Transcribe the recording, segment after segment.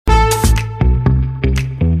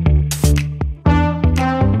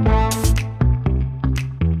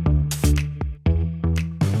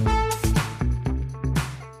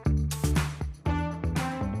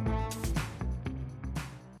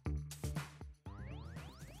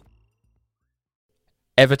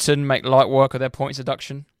Everton make light work of their points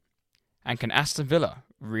deduction? And can Aston Villa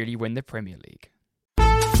really win the Premier League?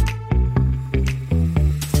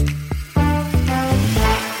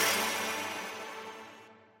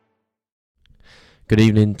 Good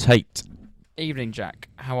evening, Tate. Evening, Jack.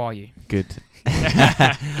 How are you? Good.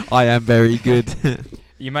 I am very good.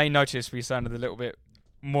 You may notice we sounded a little bit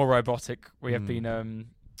more robotic. We have been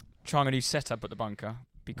trying a new setup at the bunker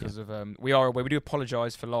because of we are aware. We do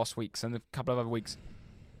apologise for last week's and a couple of other weeks.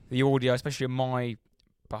 The audio, especially on my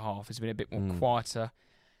behalf, has been a bit more quieter.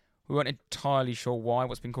 We weren't entirely sure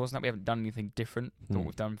what's been causing that. We haven't done anything different than what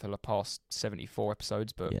we've done for the past 74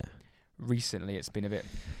 episodes, but recently it's been a bit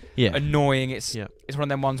annoying. It's one of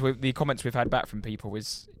them ones where the comments we've had back from people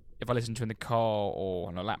is if I listen to in the car or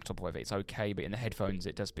on a laptop or whatever, it's okay, but in the headphones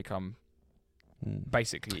it does become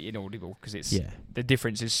basically inaudible because it's the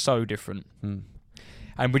difference is so different.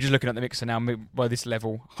 And we're just looking at the mixer now. By this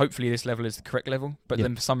level, hopefully this level is the correct level. But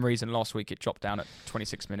then for some reason last week it dropped down at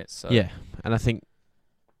 26 minutes. So. Yeah, and I think,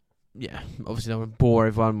 obviously I won't bore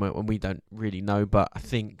everyone when we don't really know, but I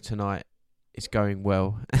think tonight it's going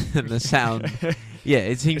well. The sound,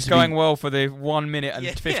 it seems it's to going be well for the 1 minute and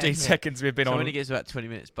 15 seconds we've been on. So when it gets about 20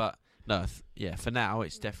 minutes, but no, for now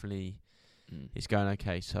it's definitely it's going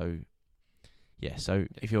okay. So so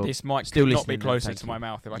if you're this mic still could listening, not be closer to my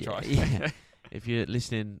mouth if I try. If you're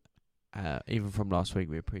listening, even from last week,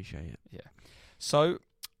 we appreciate it. Yeah. So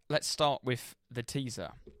let's start with the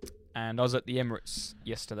teaser. And I was at the Emirates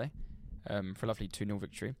yesterday for a lovely 2-0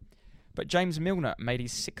 victory. But James Milner made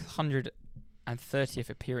his 630th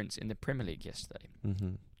appearance in the Premier League yesterday.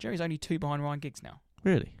 Mm-hmm. Jerry's only 2 behind Ryan Giggs now.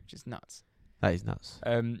 Really? Which is nuts. That is nuts.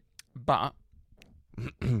 But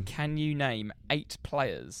can you name 8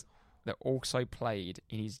 players that also played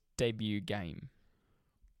in his debut game?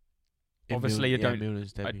 Obviously, I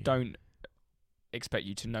don't expect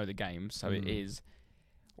you to know the game, so it is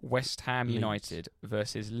West Ham United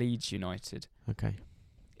versus Leeds United. Okay.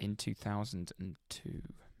 In 2002.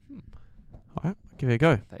 All right, give it a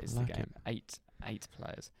go. That is the game. Eight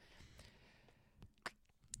players.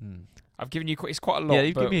 I've given you it's quite a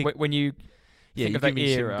lot, but when you think of that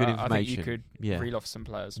era, I think you could reel off some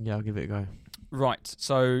players. Yeah, I'll give it a go. Right,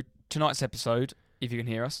 so tonight's episode, if you can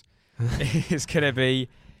hear us, is going to be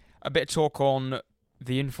a bit of talk on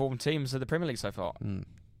the informed teams of the Premier League so far.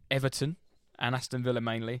 Everton and Aston Villa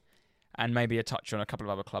mainly, and maybe a touch on a couple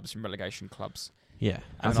of other clubs and relegation clubs. Yeah.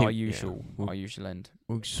 And our usual end.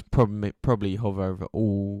 We'll just probably hover over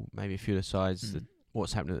all, maybe a few of the sides,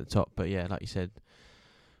 what's happening at the top. But like you said,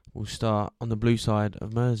 we'll start on the blue side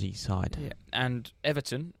of Merseyside. Yeah. And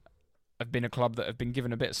Everton have been a club that have been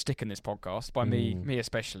given a bit of stick in this podcast, by me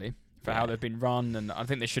especially, for how they've been run, and I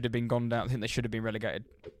think they should have been gone down. I think they should have been relegated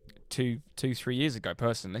 2-3 years ago,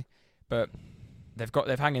 personally. But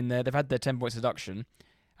they've hung in there. They've had their 10 points deduction,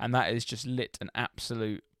 and that is just lit an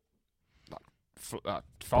absolute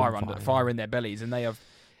fire in their bellies, and they have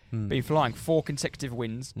been flying 4 consecutive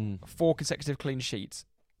wins, 4 consecutive clean sheets,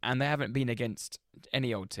 and they haven't been against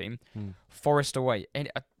any old team. Forest away,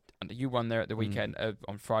 you won there at the weekend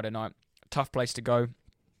on Friday night. Tough place to go.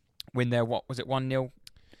 Win there. What was it? 1-0.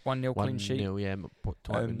 1-0 clean sheet. 1-0,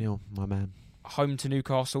 1-0, my man. Home to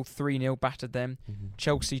Newcastle, 3-0 battered them.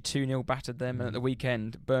 Chelsea 2-0 battered them, and at the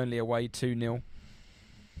weekend, Burnley away 2-0.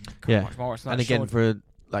 And again,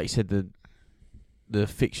 like you said, the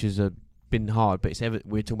fixtures have been hard, but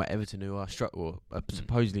we're talking about Everton who are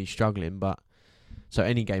supposedly struggling, but so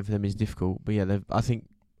any game for them is difficult. But I think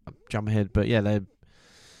jump ahead, but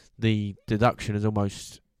the deduction has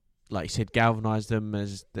almost, like you said, galvanised them.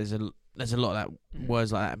 There's a lot of that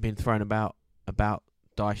words like that being thrown about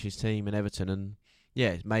Dyche's team and Everton, and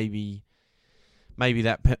maybe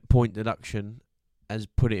that point deduction has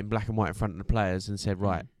put it in black and white in front of the players and said,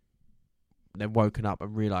 right, they've woken up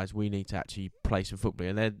and realised we need to actually play some football.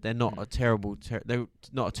 And they're not a terrible they're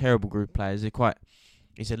not a terrible group of players.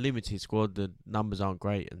 It's a limited squad. The numbers aren't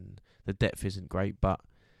great and the depth isn't great, but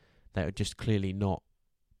they're just clearly not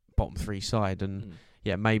bottom 3 side. And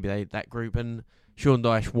maybe that group and Sean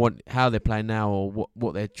Dyche how they're playing now, or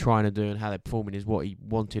what they're trying to do and how they're performing is what he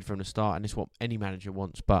wanted from the start, and it's what any manager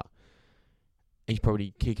wants. But he's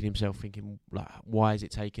probably kicking himself thinking, like, why is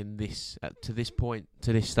it taking this to this point,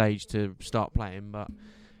 to this stage to start playing? But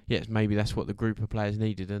maybe that's what the group of players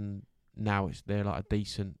needed, and now they're like a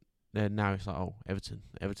decent. Now it's like,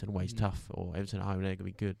 Everton away's tough, or Everton at home they're gonna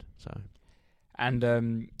be good. So, and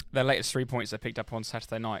their latest 3 points they picked up on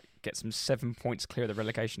Saturday night gets them 7 points clear of the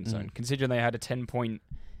relegation zone, considering they had a 10-point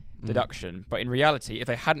deduction. But in reality, if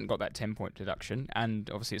they hadn't got that 10-point deduction, and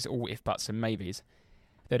obviously it's all if buts and maybes,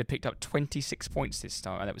 they'd have picked up 26 points this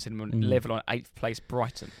time, and that was in level on 8th place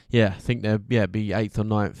Brighton. Yeah, I think they'd be 8th or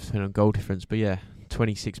 9th depending on goal difference. But yeah,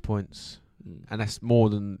 26 points, and that's more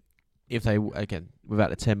than if they without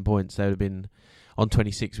the 10 points they would have been on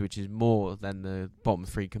 26, which is more than the bottom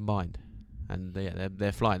 3 combined. And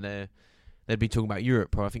they're flying. They'd be talking about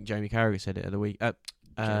Europe. Or I think Jamie Carragher said it at the week. Jamie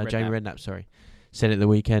Redknapp, said it the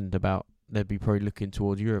weekend about they'd be probably looking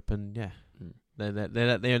towards Europe, and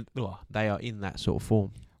they are in that sort of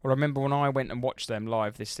form. Well, I remember when I went and watched them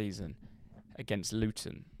live this season against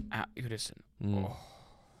Luton at Goodison. Oh,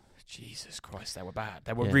 Jesus Christ, they were bad.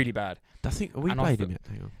 They were really bad. I think we played him yet.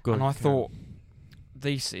 Hang on. And I thought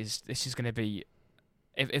this is going to be.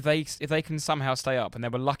 If they can somehow stay up, and they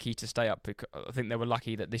were lucky to stay up, because I think they were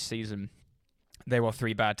lucky that this season there were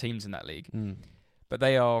 3 bad teams in that league. But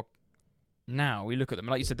they are now. We look at them,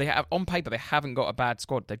 like you said, they have on paper they haven't got a bad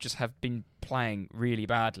squad. They just have been playing really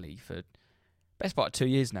badly for best part of 2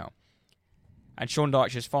 years now. And Sean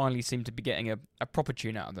Dyche has finally seemed to be getting a proper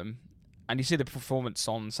tune out of them. And you see the performance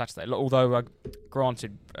on Saturday. Although,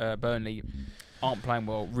 granted, Burnley aren't playing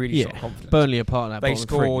well, really shot confidence. Burnley are part of that. They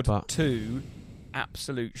scored 2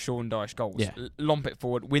 absolute Sean Dyche goals. Yeah. Lomp it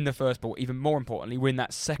forward, win the first ball. Even more importantly, win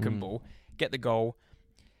that second ball, get the goal,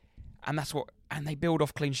 and they build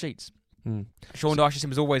off clean sheets. Sean Dyche's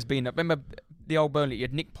team has always been. Remember the old Burnley? You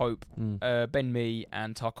had Nick Pope, Ben Mee,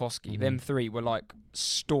 and Tarkowski. Them 3 were like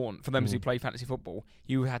staunch for them who play fantasy football.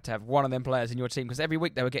 You had to have one of them players in your team because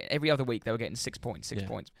every other week they were getting 6 points, 6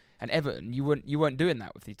 points. And Everton, you weren't doing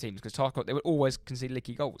that with these teams because Tarkowski, they would always concede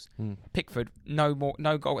leaky goals. Pickford, no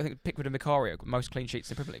goal. I think Pickford and Vicario got most clean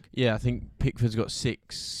sheets in the Premier League. Yeah, I think Pickford's got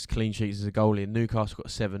 6 clean sheets as a goalie, and Newcastle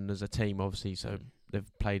got 7 as a team, obviously. So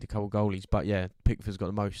they've played a couple of goalies, but yeah, Pickford's got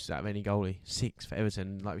the most out of any goalie. 6 for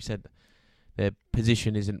Everton. Like we said, their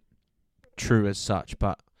position isn't true as such,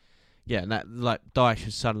 but yeah, and that Dyche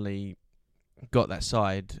has suddenly got that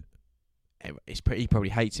side. He probably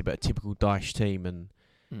hates it, but a typical Dyche team, and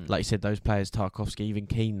like you said, those players, Tarkowski, even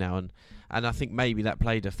Keane now, and I think maybe that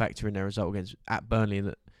played a factor in their result at Burnley,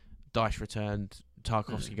 that Dyche returned,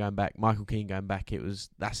 Tarkowski going back, Michael Keane going back. Gives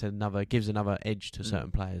another edge to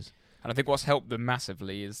certain players. And I think what's helped them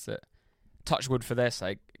massively is that, touch wood for their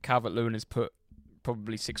sake, Calvert-Lewin has put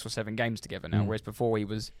probably 6 or 7 games together now, whereas before he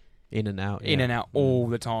was in and out all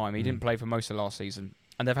the time. He didn't play for most of last season,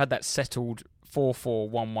 and they've had that settled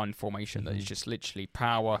 4-4-1-1 formation that is just literally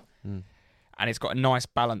power, and it's got a nice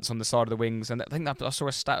balance on the side of the wings. And I think that I saw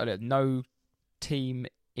a stat earlier: no team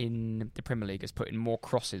in the Premier League has put in more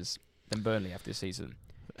crosses than Burnley have this season.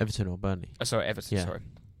 Everton or Burnley? Everton. Yeah. Sorry.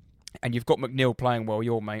 And you've got McNeil playing well,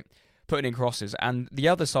 your mate, putting in crosses. And the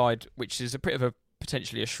other side, which is a bit of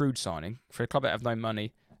potentially a shrewd signing for a club that have no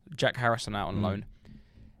money, Jack Harrison out on loan.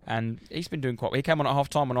 And he's been doing quite well. He came on at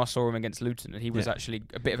half-time when I saw him against Luton, and he was actually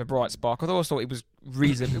a bit of a bright spark. I always thought he was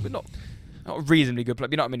reasonably, not a reasonably good player.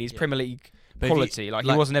 You know what I mean? He's Premier Leave quality. He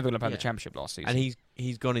wasn't ever going to play the Championship last season. And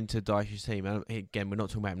he's gone into Dyche's team. And again, we're not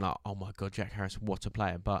talking about him like, oh my God, Jack Harrison, what a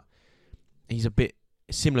player. But he's a bit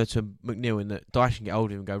similar to McNeil in that Dyche can get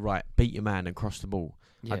hold of him and go, right, beat your man and cross the ball.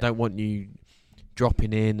 I don't want you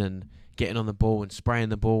dropping in and getting on the ball and spraying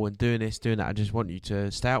the ball and doing this, doing that. I just want you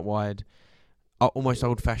to stay out wide, almost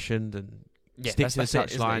old-fashioned, and stick to the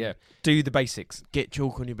touchline. Do the basics. Get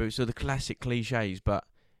chalk on your boots. So the classic cliches, but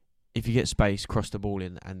if you get space, cross the ball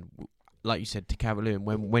in. And like you said, to Calvert-Lewin,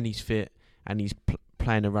 when he's fit and he's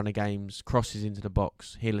playing a run of games, crosses into the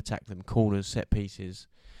box, he'll attack them, corners, set pieces.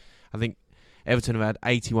 I think Everton have had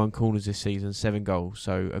 81 corners this season, 7 goals.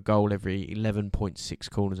 So a goal every 11.6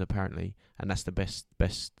 corners apparently, and that's the best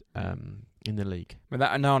in the league. But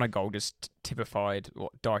that Onana goal just typified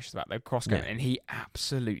what Dyche is about. They cross game, and he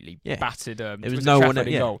absolutely battered. It was no one else.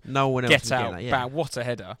 Goal. No one else. Get out! That, what a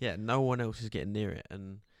header! Yeah, no one else is getting near it,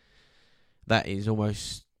 and that is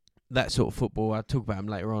almost that sort of football. I'll talk about them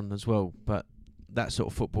later on as well, but that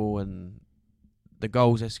sort of football and the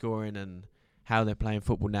goals they're scoring and how they're playing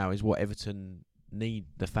football now is what Everton need.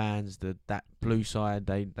 The fans, that blue side,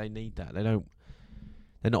 they need that.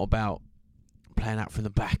 They're not about playing out from the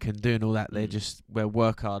back and doing all that. They're just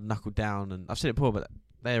work hard, knuckle down. And I've said it before, but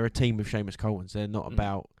they're a team with Seamus Coleman's. They're not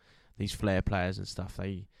about these flair players and stuff.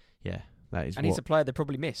 That is. And he's a player they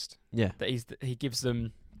probably missed. Yeah, that he gives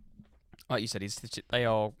them, like you said, they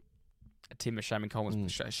are a team of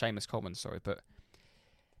Seamus Coleman. Sorry, but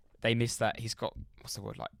they miss that. He's got, what's the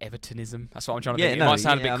word, like Evertonism. That's what I'm trying to think. It might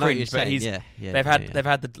sound a bit cringe, but they've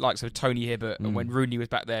had the likes of Tony Hibbert, and when Rooney was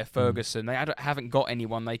back there, Ferguson. They haven't got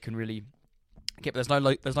anyone they can really get. But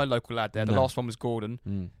there's no local lad there. The last one was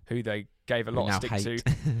Gordon, who they gave a lot of stick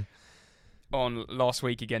to on last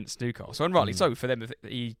week against Newcastle, and rightly so for them.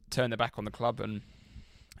 He turned their back on the club, and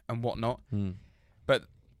and whatnot. But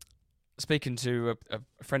speaking to a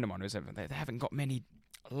friend of mine who's Everton, they haven't got many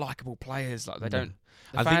likeable players. Like they don't.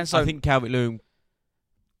 I think Calvert-Lewin,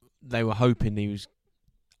 they were hoping he was,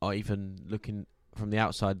 or even looking from the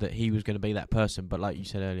outside, that he was going to be that person. But like you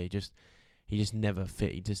said earlier, he just never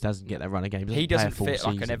fit. He just doesn't get that run of games. He doesn't fit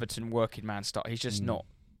like an Everton working man start. He's just not.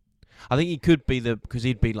 I think he could be because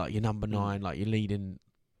he'd be like your number 9, like you're leading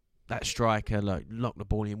that striker, like lock the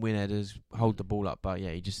ball in, win headers, hold the ball up. But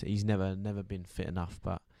yeah, he's never been fit enough.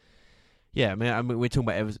 But yeah, I mean we're talking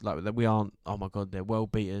about Everton, like we aren't. Oh my God, they're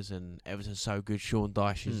world beaters and Everton's so good. Sean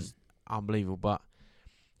Dyche is unbelievable. But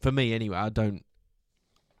for me anyway, I don't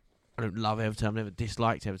love Everton. I've never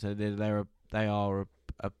disliked Everton. They are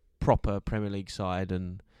a proper Premier League side,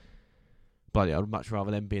 and bloody, I'd much rather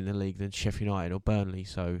them be in the league than Sheffield United or Burnley.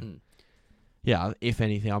 So. Yeah, if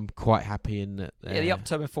anything, I'm quite happy in that. The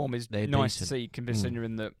upturn in form is nice to see,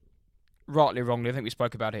 considering that, rightly or wrongly, I think we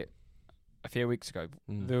spoke about it a few weeks ago.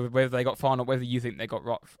 Whether they got final, whether you think they got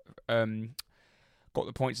the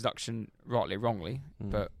points deduction rightly or wrongly,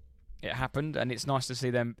 but it happened, and it's nice to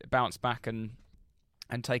see them bounce back and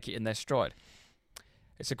take it in their stride.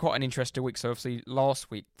 It's quite an interesting week. So obviously,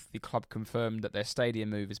 last week the club confirmed that their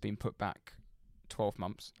stadium move has been put back 12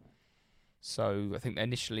 months. So I think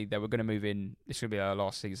initially they were going to move in. This will be our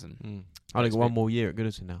last season. I think 1 more year at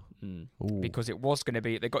Goodison now. Because it was going to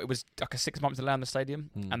be. It was like a 6 months to land the stadium,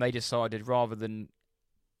 and they decided rather than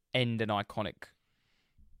end an iconic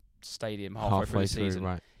stadium halfway through the season.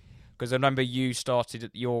 Right? Because I remember you started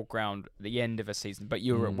at your ground at the end of a season, but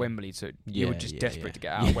you were at Wembley, so you were just desperate to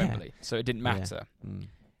get out of Wembley, so it didn't matter.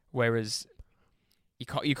 Whereas you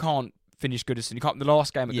can't finish Goodison. You can't. The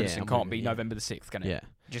last game at Goodison can't be November the 6th, can it? Yeah.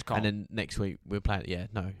 Just can't. And then next week we're playing. Yeah,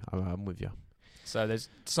 no, I'm with you. So there's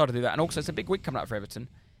decided to do that, and also it's a big week coming up for Everton.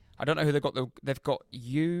 I don't know who they've got. They've got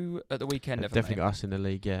you at the weekend. They've definitely got us in the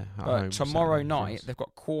league. Yeah. But tomorrow night they've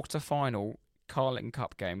got quarter-final Carling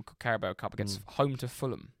Cup game, Carabao Cup against home to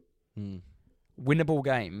Fulham. Winnable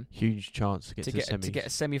game. Huge chance to get to the semis. To get a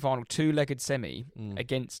semi-final, 2-legged semi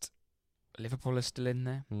against Liverpool are still in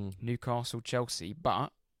there. Newcastle, Chelsea,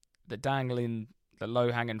 but the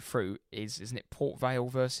low-hanging fruit isn't it Port Vale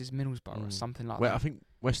versus Middlesbrough or something like that? I think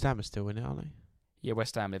West Ham are still in it, aren't they? Yeah,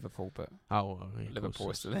 West Ham, Liverpool, but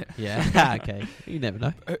Liverpool is still in it. Yeah, okay. You never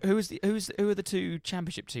know. Who are the two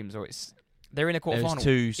championship teams? Or they're in a quarter-final. There's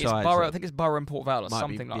two sides. I think it's Borough and Port Vale or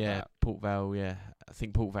something like that. Yeah, Port Vale. Yeah, I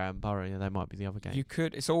think Port Vale and Borough. Yeah, they might be the other game. You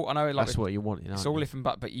could. It's all. I know. Like that's what you want. It's all if and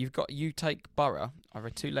but you take Borough over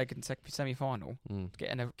a 2-legged semi-final,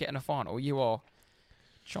 getting a final. You are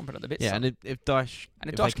chomping at the bits. Yeah, and if Dyche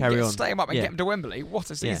can stay them up and get them to Wembley, what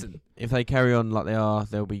a season! Yeah. If they carry on like they are,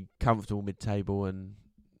 they'll be comfortable mid-table and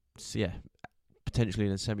potentially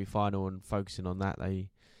in a semi-final and focusing on that.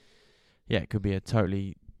 It could be a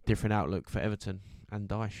totally different outlook for Everton and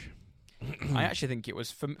Dyche. I actually think it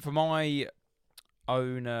was for my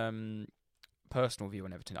own personal view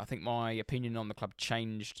on Everton. I think my opinion on the club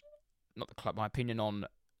changed. Not the club. My opinion on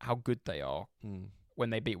how good they are. When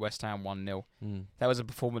they beat West Ham 1-0. That was a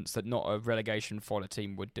performance that not a relegation fodder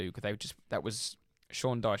team would do, because that was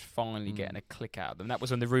Sean Dyche finally getting a click out of them. That was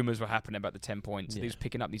when the rumours were happening about the 10 points. He was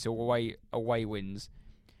picking up these away wins,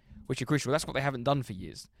 which are crucial. That's what they haven't done for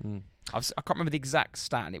years. I can't remember the exact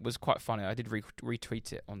stat, and it was quite funny. I did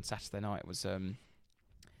retweet it on Saturday night. It was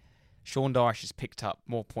Sean Dyche has picked up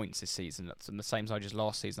more points this season. That's the same size as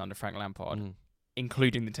last season under Frank Lampard.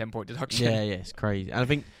 Including the 10-point deduction. Yeah, it's crazy. And I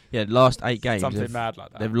think, last 8 games, something mad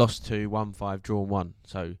like that. They've lost 2, won 5, drawn 1.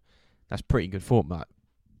 So that's pretty good form. But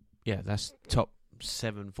that's top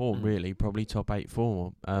 7 form, really. Probably top 8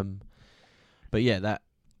 form. But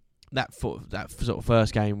that sort of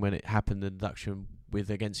first game when it happened, the deduction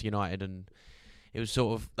against United, and it was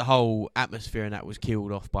sort of the whole atmosphere, and that was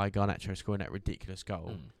killed off by Garnacho scoring that ridiculous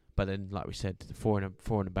goal. But then, like we said, the four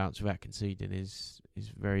in a bounce without conceding is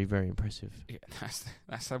very, very impressive. Yeah,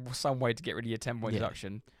 that's some way to get rid of your 10-point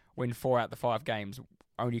deduction. Win 4 out of the 5 games,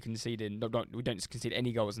 only conceding. We don't concede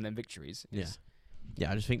any goals and then victories.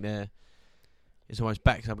 I just think it's almost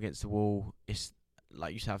backs up against the wall. It's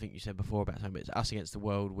like you said. I think you said before about something. But it's us against the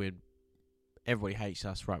world. Everybody hates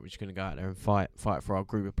us, right? We're just going to go out there and fight for our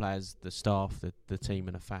group of players, the staff, the team,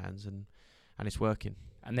 and the fans, and it's working.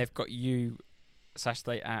 And they've got you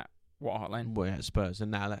Saturday at Hart Lane? Well, at Spurs,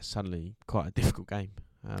 and now that's suddenly quite a difficult game.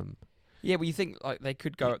 Well, you think like they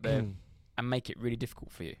could go up there and make it really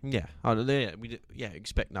difficult for you. Yeah,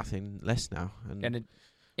 expect nothing less now. And an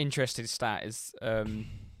interesting stat is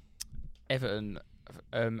Everton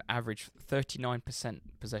average 39%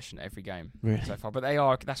 possession every game so far, but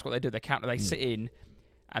that's what they do. They sit in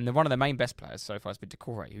And then one of their main best players so far has been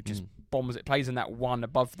Decore, who just bombs it, plays in that one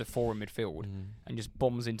above the four in midfield, and just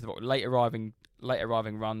bombs into the late arriving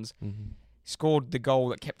runs. Scored the goal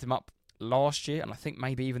that kept him up last year, and I think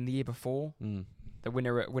maybe even the year before. The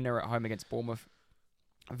winner at home against Bournemouth.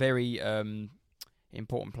 Very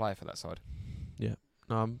important player for that side. Yeah,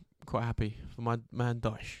 no, I'm quite happy for my man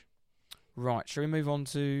Dyche. Right, shall we move on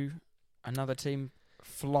to another team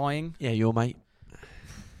flying? Yeah, your mate.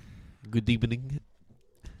 Good evening.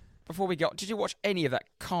 Before we did you watch any of that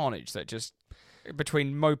carnage that just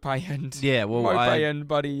between Mopé and and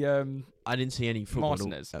Buddy? I didn't see any football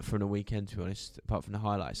Martinez from the weekend, to be honest, apart from the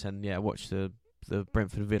highlights. And I watched the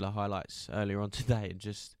Brentford Villa highlights earlier on today, and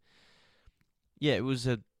just it was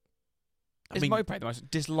a. Is Mopé the most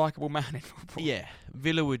dislikable man in football? Yeah,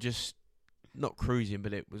 Villa were just not cruising,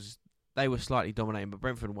 but they were slightly dominating. But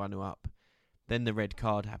Brentford 1-0 up. Then the red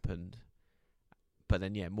card happened, but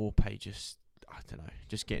then Mopé just. I don't know,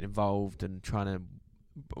 just getting involved and trying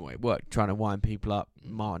to wind people up.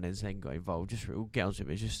 Martinez then got involved. We'll get onto it.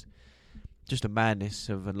 It's just a madness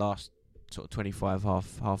of the last sort of 25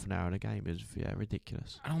 half an hour in a game is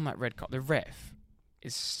ridiculous. And on that red card, the ref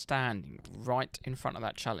is standing right in front of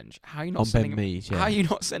that challenge. How are you not sending him? How are you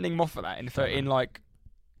not sending him off for that in like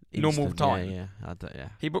normal time? Yeah.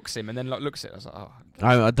 He books him and then looks at us like, oh.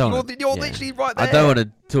 I don't. You're literally right there. I don't want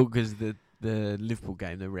to talk because the Liverpool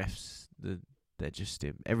game, the refs, they're just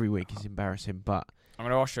every week is embarrassing. But I'm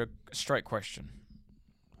going to ask you a straight question: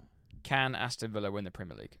 can Aston Villa win the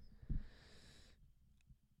Premier League?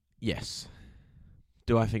 Yes.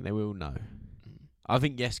 Do I think they will? No. I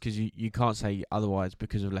think yes, because you can't say otherwise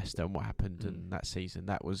because of Leicester and what happened in that season.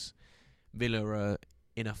 That was Villa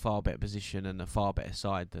in a far better position and a far better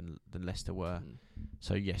side than Leicester were.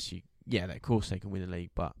 So yes, of course they can win the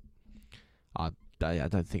league, but I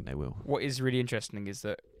don't think they will. What is really interesting is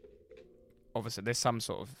that obviously there's some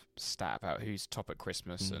sort of stat about who's top at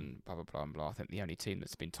Christmas and blah, blah, blah, and blah. I think the only team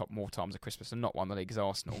that's been top more times at Christmas and not won the league is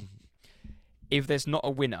Arsenal. If there's not a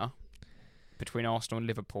winner between Arsenal and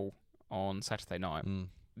Liverpool on Saturday night,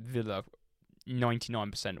 Villa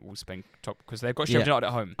 99% will spend top because they've got Sheffield United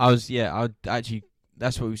at home.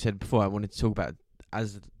 That's what we said before. I wanted to talk about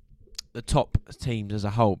as the top teams as a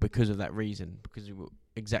whole because of that reason, because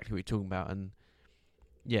exactly what you're talking about. And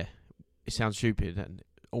it sounds stupid and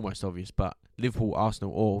almost obvious, but Liverpool,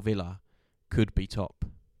 Arsenal or Villa could be top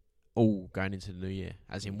all going into the new year,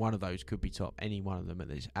 as in one of those could be top, any one of them at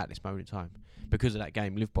this moment in time. Because of that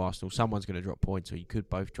game, Liverpool, Arsenal, someone's going to drop points, or you could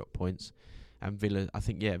both drop points. And Villa, I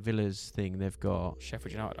think, Villa's thing, they've got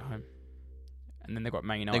Sheffield United at home. And then they've got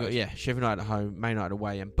Man United. They've got, Sheffield United at home, Man United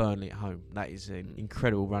away, and Burnley at home. That is an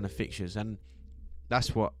incredible run of fixtures. And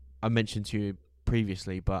that's what I mentioned to you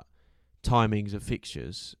previously, but timings of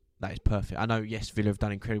fixtures, that is perfect. I know, yes, Villa have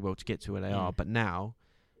done incredibly well to get to where they are, but now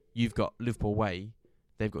you've got Liverpool away,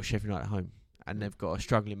 they've got Sheffield United at home, and they've got a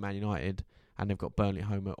struggling Man United, and they've got Burnley at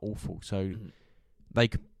home at awful. So they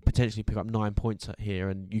could potentially pick up 9 points here,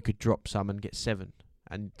 and you could drop some and get 7.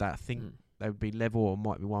 And that, I think they would be level or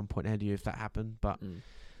might be 1 point ahead of you if that happened. But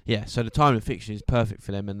so the time of fixture is perfect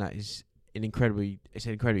for them, and that is an incredibly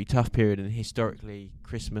tough period. And historically,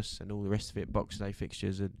 Christmas and all the rest of it, Boxing Day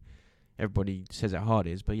fixtures, and everybody says how hard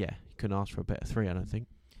it is. But you couldn't ask for a better 3, I don't think.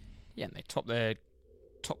 Yeah, and they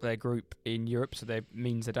top their group in Europe, so that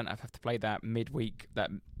means they don't have to play that midweek,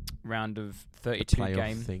 that round of 32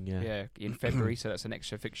 game thing, in February. So that's an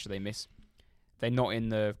extra fixture they miss. They're not in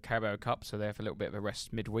the Carabao Cup, so they have a little bit of a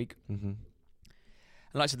rest midweek. And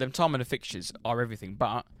like I said, the time and the fixtures are everything,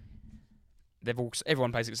 but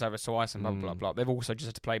everyone plays against over twice and blah blah blah. They've also just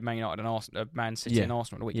had to play Man United and Man City and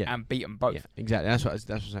Arsenal in the week and beat them both. Yeah, exactly. That's what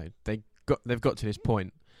I'm saying. They've got to this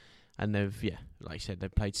point. And they've, like you said,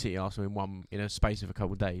 they've played City, Arsenal in a space of a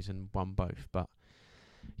couple of days and won both. But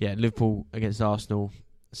Liverpool against Arsenal,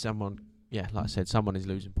 like I said, someone is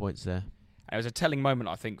losing points there. And it was a telling moment,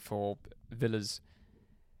 I think, for Villa's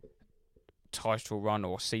title run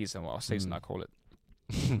or season, I call it.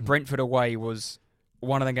 Brentford away was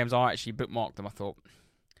one of the games I actually bookmarked them. I thought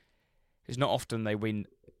it's not often they win.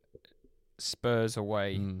 Spurs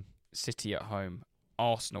away, City at home,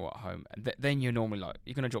 Arsenal at home, and then you're normally like,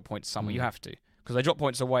 you're going to drop points somewhere. You have to, because they drop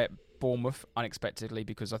points away at Bournemouth unexpectedly,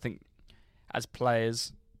 because I think as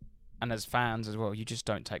players and as fans as well, you just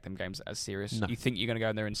don't take them games as serious. You think you're going to go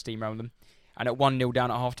in there and steamroll them. And at 1-0 down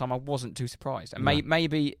at half time, I wasn't too surprised. And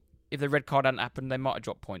maybe if the red card hadn't happened, they might have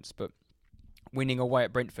dropped points, but winning away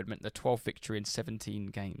at Brentford meant the 12th victory in 17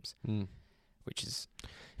 games, which is...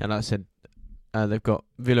 And like I said, they've got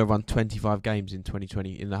Villa run 25 games in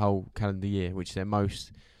 2020 in the whole calendar year, which is their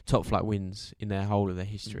most top flight wins in their whole of their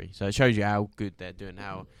history. So it shows you how good they're doing,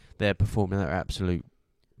 how they're performing at their absolute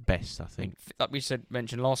best, I think. Like we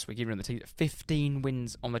mentioned last week, even in the team, 15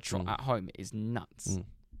 wins on the trot at home is nuts.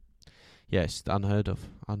 Yeah, it's unheard of.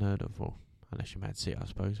 Well, unless you're Man City, I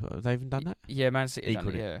suppose. But have they even done that? Yeah, Man City done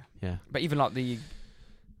it, yeah. But even like the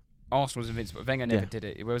Arsenal's invincible. Wenger never did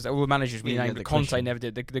it. It was all the managers we named. Conte never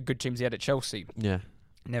did. The good teams he had at Chelsea. Yeah.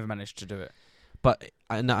 Never managed to do it. But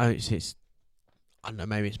I know it's I don't know,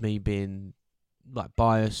 maybe it's me being like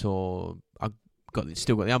biased or I've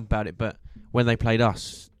still got the ump about it, but when they played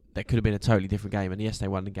us, that could have been a totally different game. And yes, they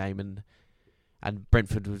won the game, and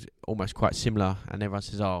Brentford was almost quite similar. And everyone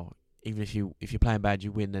says, "Oh, even if you're playing bad,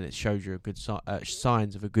 you win, then it shows you a good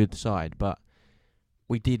signs of a good side." But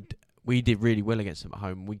we did really well against them at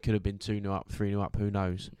home. We could have been 2-0 up, 3-0 up, who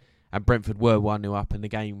knows? And Brentford were 1-0 up, and the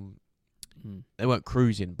game they weren't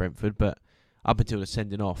cruising Brentford, but up until the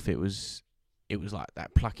sending off, it was like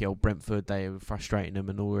that plucky old Brentford. They were frustrating them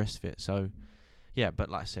and all the rest of it. So yeah, but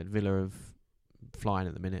like I said, Villa are flying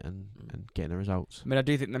at the minute and getting the results. I mean, I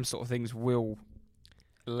do think them sort of things will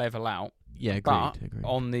level out. Yeah, agreed.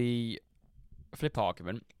 On the flip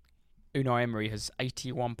argument, Unai Emery has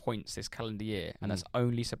 81 points this calendar year, and that's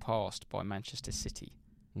only surpassed by Manchester City,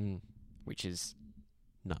 which is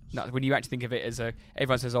nuts. When you actually think of it as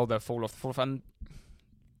everyone says, "Oh, they'll fall off," and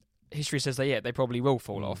history says they probably will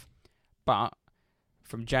fall off. But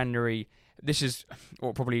from January, this is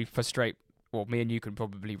what probably frustrate. Well, me and you can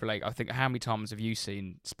probably relate. I think how many times have you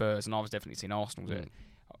seen Spurs, and I've definitely seen Arsenal.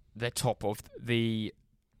 They're top of the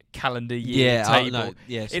calendar year table.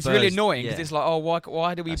 Spurs, it's really annoying because it's like,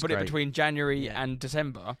 why do we put it between January and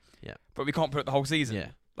December? Yeah. But we can't put it the whole season. Yeah.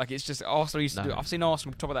 Like, it's just Arsenal used to do it. I've seen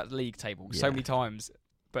Arsenal top of that league table so many times.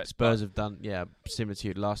 But Spurs have done similar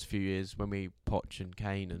to the last few years when we Poch and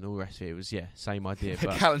Kane and all the rest of it. It was same idea.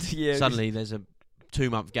 But calendar year. Suddenly there's a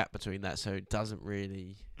 2-month gap between that, so it doesn't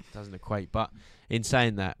equate. But in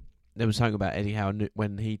saying that, there was something about Eddie Howe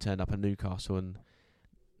when he turned up at Newcastle, and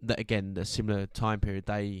that again, the similar time period,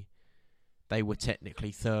 they were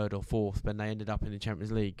technically third or fourth, but they ended up in the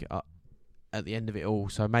Champions League at the end of it all.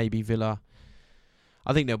 So maybe Villa,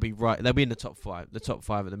 I think they'll be right. They'll be in the top five. The top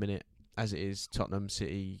five at the minute, as it is, Tottenham,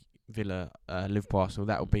 City, Villa, Liverpool, Arsenal.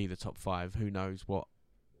 That will be the top five. Who knows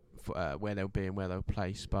where they'll be and where they'll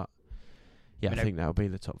place, but. Yeah, I think that'll be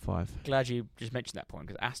the top five. Glad you just mentioned that point,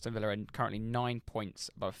 because Aston Villa are currently 9 points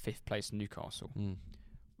above fifth place Newcastle,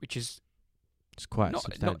 which is it's quite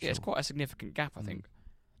substantial. It's quite a significant gap, I think.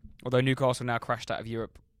 Although Newcastle now crashed out of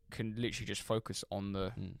Europe, can literally just focus on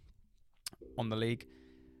the league.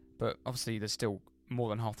 But obviously, there's still more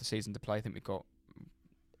than half the season to play. I think we've got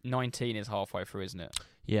 19 is halfway through, isn't it?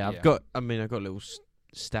 Yeah, I've got a little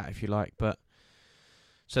stat if you like, but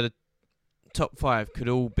so the top five could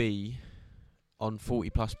all be on 40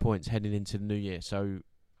 plus points heading into the new year. So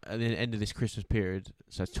at the end of this Christmas period,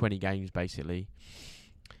 so it's 20 games basically.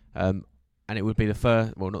 And it would be the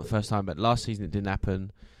first, well, not the first time, but last season it didn't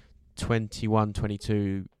happen.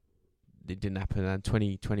 21-22 it didn't happen, and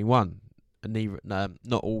 2021 and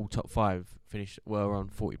not all top five were on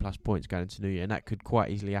 40 plus points going into new year, and that could quite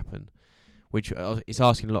easily happen, which is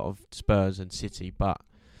asking a lot of Spurs and City. But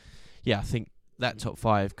yeah, I think that top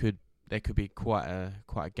five could be quite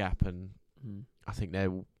a gap, and I think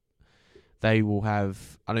they will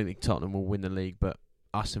have. I don't think Tottenham will win the league, but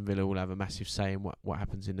Aston Villa will have a massive say in what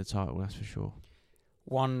happens in the title. That's for sure.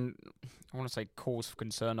 One, I want to say cause for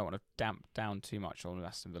concern. I don't want to damp down too much on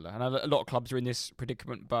Aston Villa. I know that a lot of clubs are in this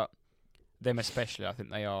predicament, but them especially, I think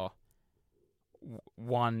they are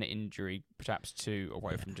one injury, perhaps two,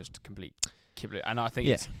 away from just complete kibble. And I think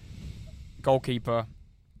it's goalkeeper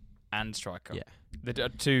and striker. Yeah. There are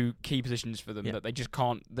two key positions for them that they just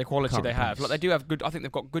can't. The quality they have, like they do have good. I think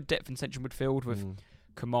they've got good depth in central midfield with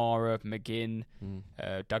Kamara, McGinn,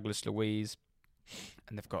 Douglas Luiz,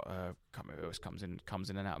 and they've got. I can't remember who else comes in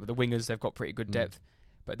and out. But the wingers, they've got pretty good depth.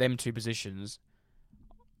 But them two positions,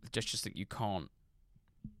 just think you can't.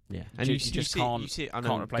 Yeah, and you just can't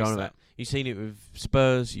replace that. You've seen it with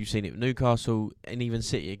Spurs, you've seen it with Newcastle, and even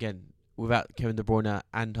City again without Kevin De Bruyne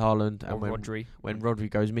and Haaland, and when Rodri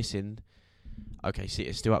goes missing. Okay, City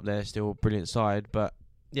is still up there, still a brilliant side, but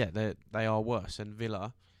yeah, they are worse. And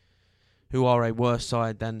Villa, who are a worse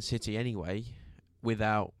side than City anyway,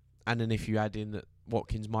 and then if you add in that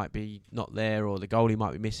Watkins might be not there or the goalie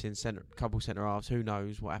might be missing, couple centre halves, who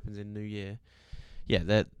knows what happens in New Year?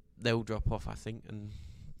 Yeah, they'll drop off, I think, and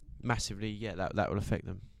massively. Yeah, that will affect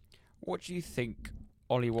them. What do you think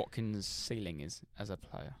Ollie Watkins' ceiling is as a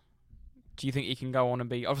player? Do you think he can go on and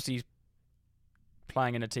be? Obviously, he's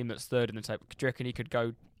playing in a team that's third in the table. Do you reckon he could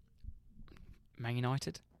go Man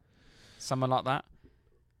United? Someone like that?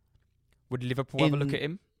 Would Liverpool have a look at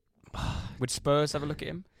him? Would Spurs have a look at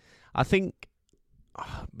him? I think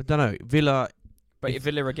I don't know. Villa. But if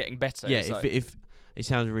Villa are getting better, yeah. If it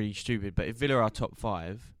sounds really stupid, but if Villa are top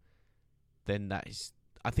 5, then that is.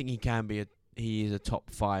 I think he can be he is a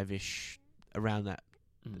top 5-ish around that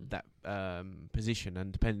position,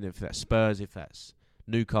 and depending if that's Spurs, if that's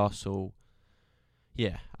Newcastle,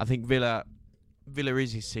 yeah, I think Villa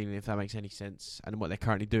is his ceiling, if that makes any sense. And what they're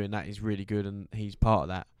currently doing, that is really good, and he's part of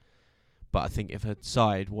that. But I think if a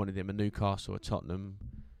side wanted him, a Newcastle or Tottenham,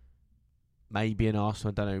 maybe an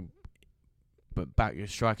Arsenal, I don't know, but back your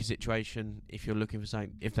striker situation, if you're looking for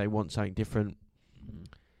something, if they want something different,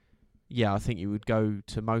 yeah, I think you would go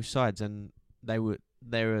to most sides, and Tottenham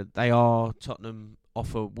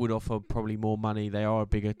would offer probably more money. They are a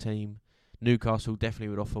bigger team. Newcastle definitely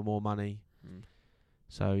would offer more money.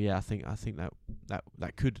 So yeah, I think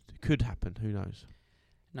that could happen. Who knows?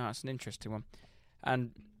 No, it's an interesting one,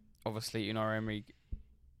 and obviously Unai Emery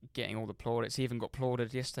getting all the plaudits. He even got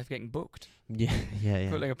applauded yesterday for getting booked. Yeah.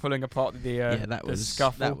 Pulling apart the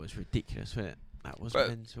scuffle. That was ridiculous, wasn't it? That was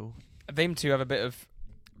mental. Them two have a bit of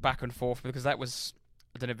back and forth, because that was,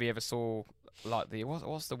 I don't know if you ever saw like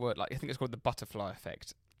what's the word, like I think it's called the butterfly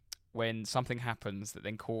effect, when something happens that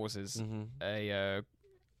then causes a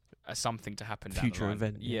something to happen down future the line.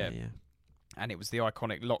 Event. Yeah. And it was the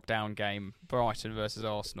iconic lockdown game, Brighton versus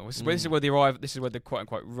Arsenal. This is where the quote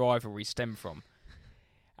unquote rivalry stemmed from.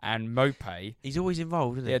 And Mopé, he's always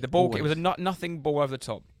involved, isn't he? Yeah, the ball. It was a nothing ball over the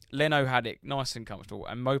top. Leno had it nice and comfortable,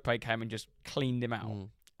 and Mopé came and just cleaned him out.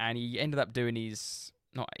 And he ended up doing his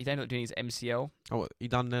MCL. Oh, what, he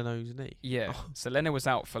done Leno's knee? Yeah. Oh. So Leno was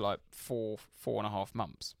out for like 4.5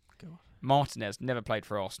 months. God. Martinez never played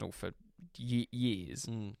for Arsenal for years.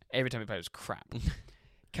 Every time he played was crap.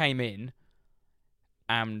 Came in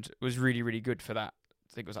and was really, really good for that.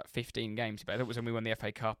 I think it was like 15 games. But that was when we won the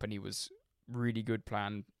FA Cup, and he was really good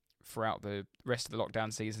plan throughout the rest of the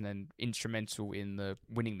lockdown season, and instrumental in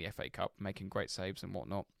winning the FA Cup, making great saves and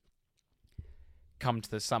whatnot. Come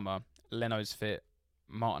to the summer, Leno's fit.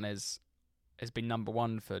 Martinez has been number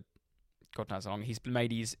 1 for God knows how long. He's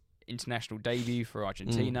made his international debut for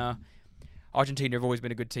Argentina. Argentina have always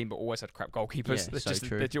been a good team, but always had crap goalkeepers. Yeah, that's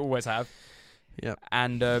true. That you always have. Yeah.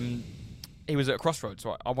 And he was at a crossroads.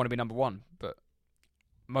 So I want to be number 1, but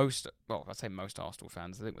I'd say most Arsenal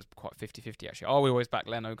fans, I think it was quite 50-50 actually. I would always back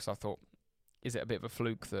Leno, because I thought, is it a bit of a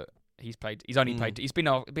fluke that he's been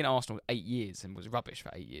at Arsenal 8 years and was rubbish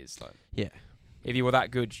for 8 years. Like, yeah. If you were that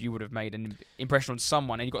good, you would have made an impression on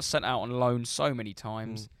someone, and you got sent out on loan so many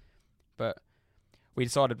times. But we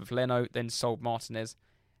decided with Leno, then sold Martinez,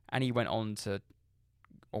 and he went on to.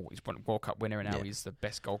 Oh, he's a World Cup winner, and now he's the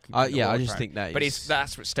best goalkeeper. I just think that. But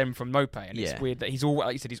that's what stemmed from Mopé, and it's weird that he's always,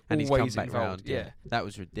 like you said, he's always involved. Round, yeah, that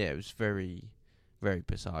was it was very, very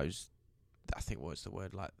bizarre. I think what was the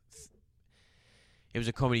word, like. It was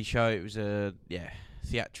a comedy show. It was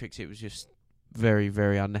theatrics. It was just very,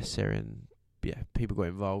 very unnecessary, and people got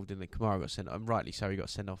involved, and then Kamara got sent. And rightly so, he got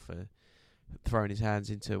sent off for throwing his hands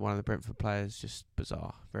into one of the Brentford players. Just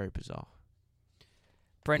bizarre, very bizarre.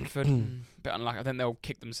 Brentford, bit unlucky. I think they'll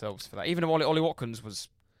kick themselves for that. Even if Ollie Watkins was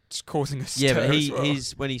just causing a stir. Yeah, but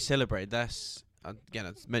when he celebrated, that's again,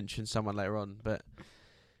 I'll mention someone later on, but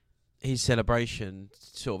his celebration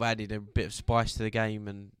sort of added a bit of spice to the game,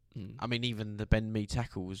 and I mean, even the Ben Mee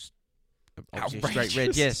tackle was obviously a straight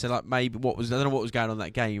red. Yeah, so like maybe I don't know what was going on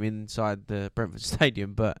that game inside the Brentford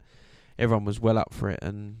Stadium, but everyone was well up for it.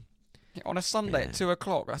 And on a Sunday at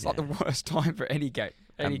 2:00, that's like the worst time for any game.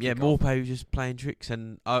 Maupay was just playing tricks,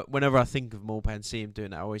 and whenever I think of Maupay and see him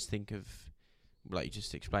doing that, I always think of, like you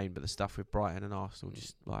just explained, but the stuff with Brighton and Arsenal,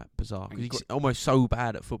 just like bizarre. Because he's almost so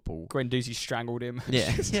bad at football. Guendouzi strangled him.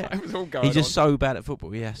 Yeah, it was all going he's just so bad at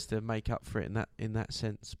football. He has to make up for it in that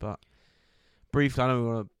sense. But briefly, I know we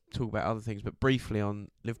want to talk about other things, but briefly on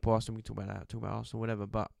Liverpool Arsenal, we can talk about Arsenal, whatever.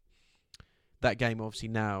 But that game obviously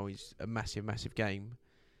now is a massive, massive game.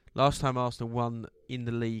 Last time Arsenal won in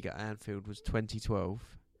the league at Anfield was 2012.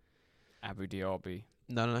 Abu Dhabi.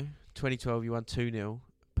 No. 2012, you won 2-0.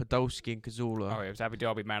 Podolski and Cazorla. Oh, it was Abu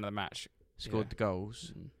Dhabi man of the match. Scored the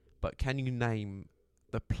goals. But can you name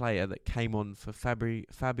the player that came on for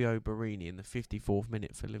Fabio Borini in the 54th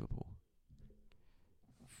minute for Liverpool?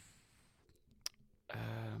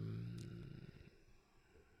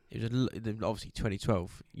 It was obviously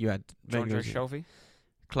 2012. You had John Shelby.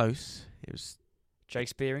 Close. It was Jay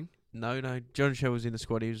Spearing. No. John Shell was in the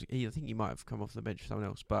squad. I think he might have come off the bench for someone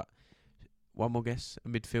else. But one more guess: a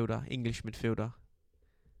midfielder, English midfielder.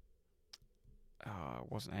 It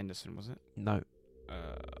wasn't Henderson, was it? No.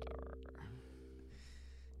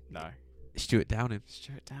 No. Stuart Downing.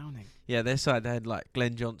 Yeah, their side, they had like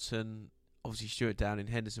Glenn Johnson, obviously Stuart Downing.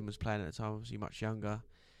 Henderson was playing at the time, obviously much younger.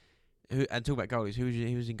 And talk about goalies.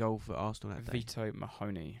 Who was in goal for Arsenal that day? Vito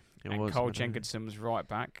Mahoney. And Cole Jenkinson was right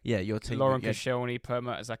back. Yeah, your team. Lauren Koscielny,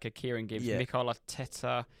 Perma Azaka, Kieran Gibbs, Mikael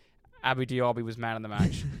Arteta, Abu Diaby was man of the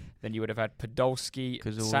match. Then you would have had Podolski,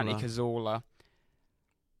 Santi Cazorla,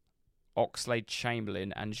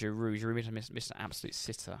 Oxlade-Chamberlain, and Giroud. Giroud missed an absolute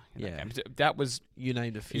sitter in that game. That was... You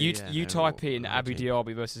named a few. You type in Abu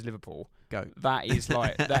Diaby versus Liverpool. Go. That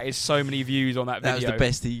is so many views on that video. That was the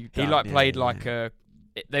best he'd done. He played like a...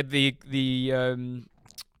 The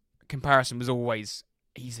comparison was always...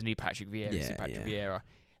 He's the new Patrick Vieira. Vieira.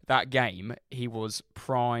 That game, he was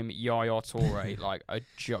prime Yaya Toure, like a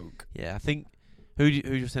joke. Yeah, I think who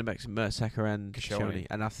your centre backs? Saka and Koscielny,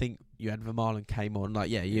 and I think you had Vermaelen came on.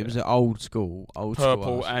 Like, it was an old school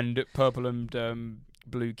purple and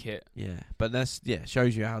blue kit. Yeah, but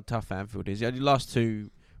shows you how tough Anfield is. The last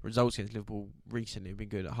two results against Liverpool recently have been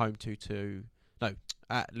good. At home 2-2,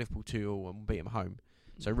 at Liverpool 2-2 and beat them at home.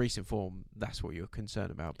 So recent form, that's what you're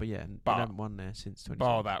concerned about. But they haven't won there since 20.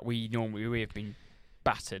 Bar that, we have been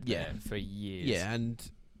battered there for years. Yeah,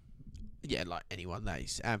 and like anyone, that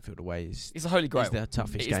is Anfield away is. It's the Holy Grail. It's the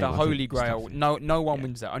toughest game. It's the Holy Grail. No one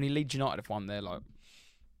wins that. Only Leeds United have won there. Like,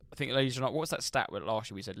 I think Leeds United. What was that stat with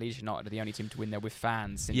last year? We said Leeds United are the only team to win there with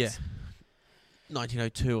fans since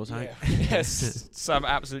 1902 or something. Yes, some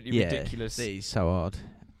absolutely ridiculous. It is so hard.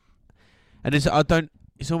 And it's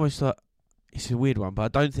almost like. It's a weird one, but I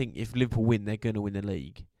don't think if Liverpool win, they're going to win the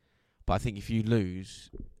league. But I think if you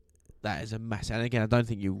lose, that is a massive... And again, I don't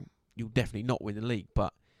think you'll definitely not win the league,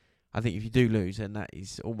 but I think if you do lose, then that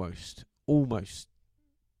is almost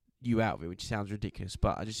you out of it, which sounds ridiculous.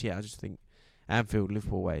 But I just think Anfield,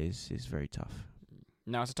 Liverpool way is very tough.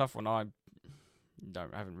 No, it's a tough one. I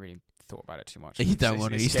haven't really thought about it too much. You don't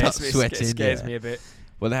want to. You start sweating. It scares me a bit.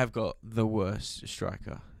 Well, they have got the worst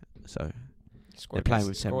striker, so... They're playing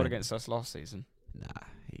with 10 men. Scored against us last season. Nah,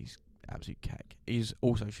 he's absolute cack. He's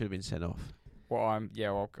also should have been sent off.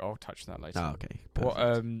 I'll touch on that later. Oh, okay. Perfect.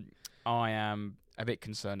 What I am a bit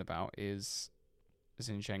concerned about is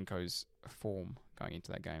Zinchenko's form going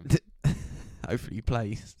into that game. Hopefully he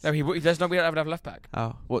plays. No, we don't have enough left back.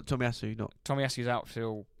 Oh, what? Tomiyasu not? Tomiyasu's out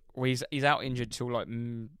till he's out injured till like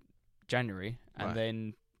January, and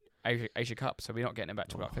then Asia Cup, so we're not getting him back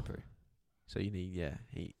till like February. So you need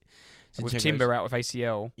with Timber out with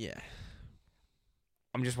ACL. Yeah.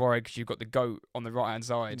 I'm just worried because you've got the GOAT on the right-hand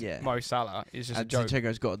side. Yeah. Mo Salah is just a joke.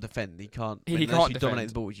 Zinchenko's got to defend. He can't. He can't dominate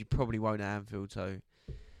the ball, which you probably won't at Anfield. So,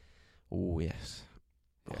 yes.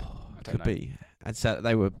 Yeah, could be. And so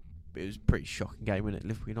it was a pretty shocking game, wasn't it?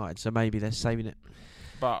 Liverpool United. So maybe they're saving it.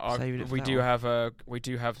 But we do have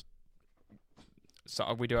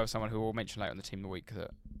someone who we'll mention later in the team of the week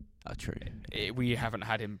that. True. We haven't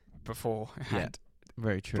had him before. Yeah.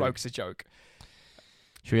 Very true. Bloke's a joke.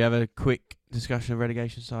 Should we have a quick discussion of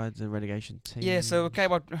relegation sides and relegation teams? Yeah, so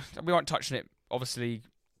we won't touch on it. Obviously,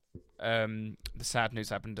 the sad news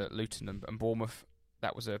happened at Luton and Bournemouth.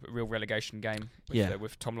 That was a real relegation game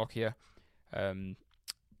with Tom Lockyer.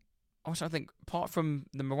 Also, I think apart from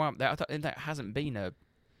the Moran, that hasn't been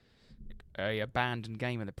a abandoned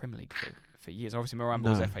game in the Premier League for years. Obviously,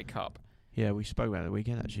 Moranball's FA Cup. Yeah, we spoke about it the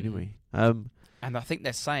weekend actually, didn't we? And I think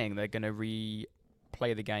they're saying they're going to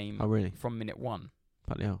replay the game from minute 1.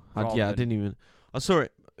 Bloody hell. I didn't even... I saw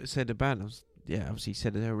it said the band. Obviously he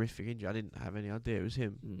said a horrific injury. I didn't have any idea it was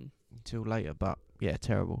him until later. But,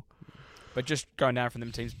 terrible. But just going down from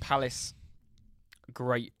them teams, Palace,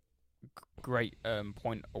 great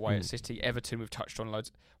point away at City. Everton, we've touched on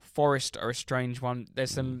loads. Forest are a strange one.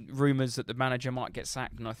 There's some rumours that the manager might get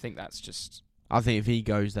sacked, and I think that's just... I think if he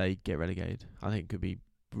goes, they get relegated. I think it could be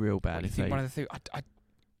real bad if they... One of the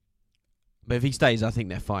But if he stays, I think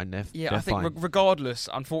they're fine. They're I think regardless,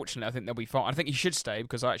 unfortunately, I think they'll be fine. I think he should stay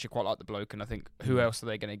because I actually quite like the bloke, and I think who else are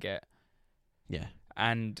they going to get? Yeah.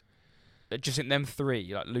 And just in them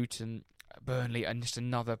three, like Luton, Burnley, and just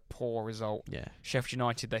another poor result. Yeah. Sheffield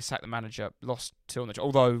United, they sacked the manager, lost 2 on the...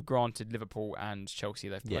 Although, granted, Liverpool and Chelsea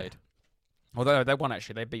they've played. Although they won,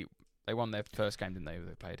 actually. They won their first game, didn't they?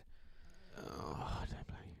 They played. I don't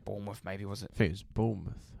know. Bournemouth, maybe, was it? I think it was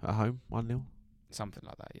Bournemouth at home, 1-0. Something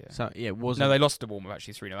like that, yeah. So it wasn't. No, they lost to Bournemouth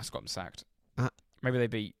actually 3-0. That's got them sacked. Maybe they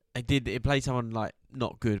beat. They did. It played someone like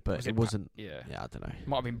not good, but it wasn't. Yeah, I don't know.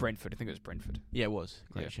 Might have been Brentford. I think it was Brentford. Yeah, it was.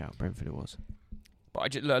 Great shout, Brentford. It was. But I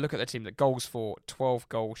just look at the team. The goals for 12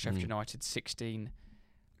 goals. Sheffield United 16.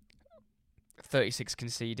 36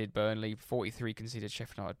 conceded. Burnley 43 conceded.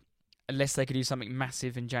 Sheffield United. Unless they could do something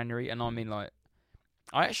massive in January, and I mean like,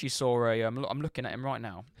 I actually saw I'm looking at him right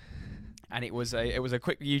now. And it was a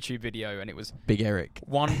quick YouTube video, and it was Big Eric.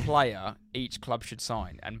 One player each club should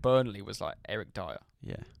sign, and Burnley was like Eric Dyer.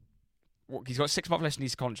 Yeah. he's got 6 months left in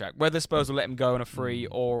his contract. Whether Spurs will let him go on a free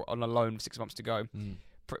or on a loan with 6 months to go, I'm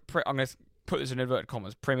going to put this in inverted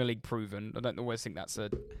commas. Premier League proven. I don't always think that's a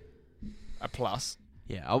plus.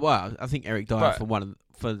 Yeah, well, I think Eric Dyer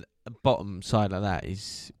for a bottom side like that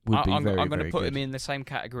would be very. I'm going to put good. him in the same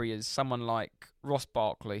category as someone like Ross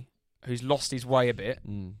Barkley, who's lost his way a bit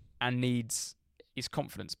and needs his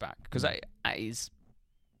confidence back, because at his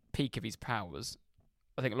peak of his powers,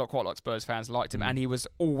 I think quite a lot of Spurs fans liked him, and he was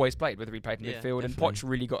always played, whether he played in midfield, and Poch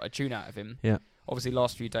really got a tune out of him. Yeah. Obviously,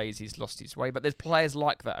 last few days he's lost his way, but there's players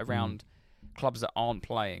like that around clubs that aren't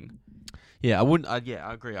playing. Yeah, I wouldn't. I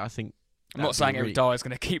agree. I think. I'm not saying Eric Dyer is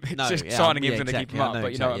going to keep signing him is going to keep him up,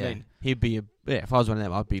 but you know what I mean. He'd be if I was one of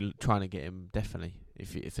them, I'd be trying to get him definitely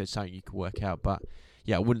if there's something you could work out. But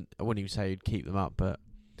yeah, I wouldn't even say you'd keep them up. But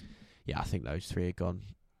yeah, I think those 3 are gone.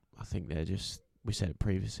 I think they're just. We said it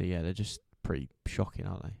previously. Yeah, they're just pretty shocking,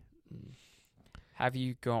 aren't they? Have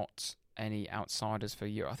you got any outsiders for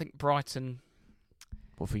Europe? I think Brighton.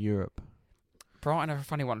 What for Europe? Brighton are a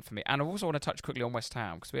funny one for me, and I also want to touch quickly on West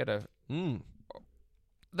Ham because we had a.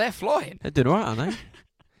 They're flying. They're doing alright, aren't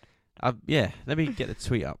they? Yeah. Let me get the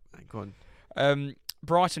tweet up. Go on.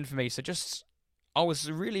 Brighton for me. So I was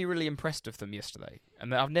really, really impressed with them yesterday,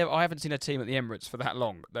 and I haven't seen a team at the Emirates for that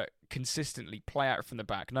long that consistently play out from the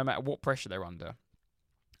back, no matter what pressure they're under.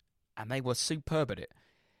 And they were superb at it.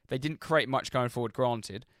 They didn't create much going forward,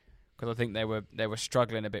 granted, because I think they were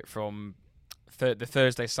struggling a bit from the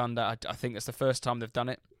Thursday, Sunday. I think it's the first time they've done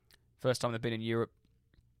it, first time they've been in Europe,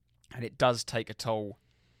 and it does take a toll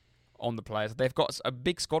on the players. They've got a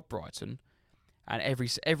big squad, Brighton, and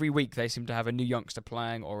every week they seem to have a new youngster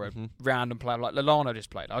playing or a random player like Lallana just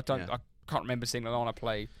played. I can't remember seeing Lallana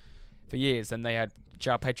play for years. Then they had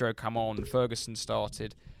João Pedro come on, Ferguson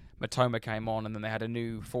started, Matoma came on, and then they had a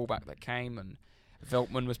new fullback that came, and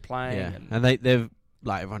Veltman was playing. Yeah, and they've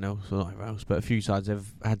like everyone else, well, not everyone else, but a few sides have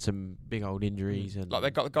had some big old injuries. And like they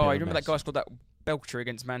got the guy. Remember that guy scored that belcher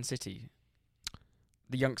against Man City?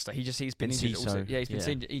 The youngster, he's been injured all season. Yeah, he's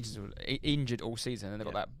been injured all season. And they've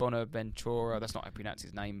got that Bonaventura. That's not how I pronounce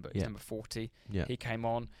his name, but he's number 40. Yeah. He came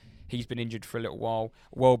on. He's been injured for a little while.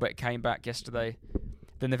 Welbeck came back yesterday.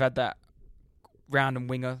 Then they've had that random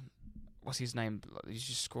winger. What's his name? He's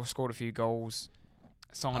just scored a few goals.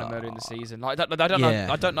 Signed earlier in the season. Like I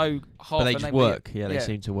don't know half. But they the just name work. Yeah, they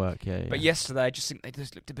seem to work. Yeah. But yesterday, I just think they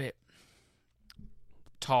just looked a bit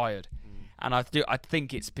tired. And I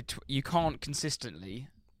think it's you can't consistently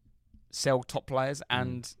sell top players,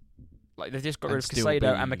 and like they've just got rid of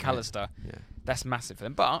Casado and McAllister. Yeah. That's massive for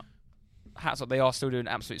them. But hats off, they are still doing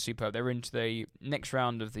absolutely superb. They're into the next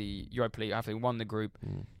round of the Europa League after they won the group.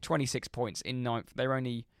 26 points in 9th. They're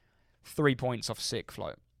only 3 points off 6th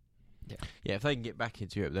float. Yeah. Yeah, if they can get back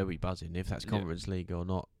into Europe, they'll be buzzing. If that's Conference League or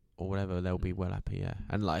not or whatever, they'll be well happy. Yeah,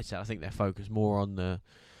 and like I said, I think they're focused more on the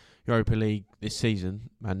Europa League this season,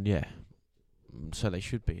 and so they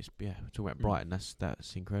should be. We're talking about Brighton.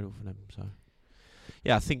 That's incredible for them. So,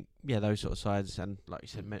 I think those sort of sides, and like you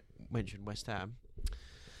said, mentioned West Ham.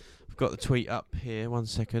 I've got the tweet up here. 1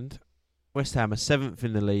 second. West Ham are 7th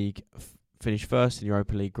in the league, finished 1st in the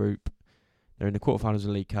Europa League group. They're in the quarterfinals of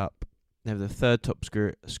the League Cup. They're the 3rd top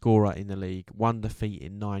scorer in the league. 1 defeat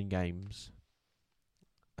in 9 games.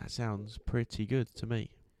 That sounds pretty good to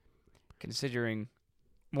me. Considering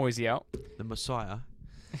Moisey out, the Messiah.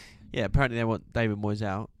 Yeah, apparently they want David Moyes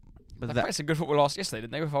out. But they played some good football yesterday,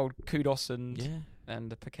 didn't they? With old Kudos and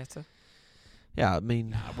Paqueta. Yeah, I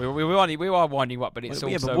mean, we are winding up, but it's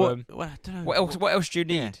also. What else do you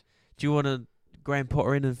need? Yeah. Do you want to Graham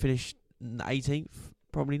Potter in and finish 18th?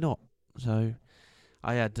 Probably not. So,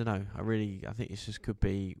 I don't know. I think this just could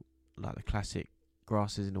be like the classic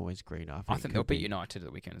grass isn't always greener. I think they'll beat United at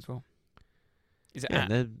the weekend as well. Is it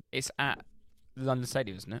It's at the London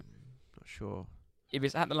Stadium, isn't it? Not sure. If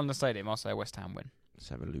it's at the London Stadium, I'll say a West Ham win. Let's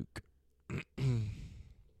have a look. I've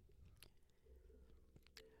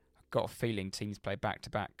got a feeling teams play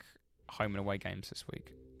back-to-back home and away games this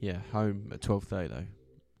week. Yeah, home at 12:30 though.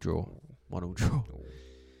 Draw. 1-1 draw.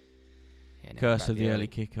 Yeah, curse of the early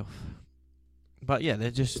kick-off. But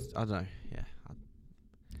they're just, I don't know. Yeah.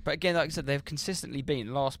 But again, like I said, they've consistently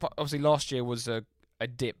been. Obviously, last year was a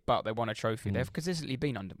dip, but they won a trophy. They've consistently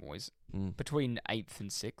been under Moyes between 8th and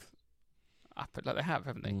 6th. Up like they have,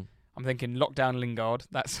 haven't they? I'm thinking lockdown Lingard,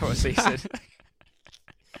 that sort of season,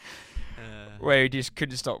 where he just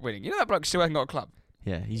couldn't stop winning. You know that bloke still hasn't got a club.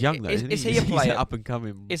 Yeah, he's young though. Is he a player? He's up and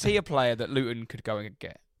coming. Is he a player that Luton could go and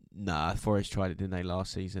get? Nah, Forest tried it, didn't they,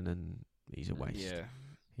 last season, and he's a waste. Yeah,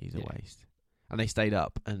 he's a waste. And they stayed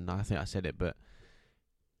up, and I think I said it, but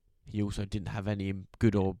he also didn't have any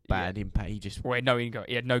good or bad impact. He just he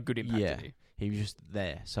had no good impact. Yeah, did he? He was just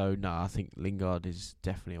there. So no, I think Lingard is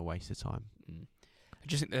definitely a waste of time. I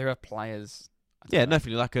just think there are players.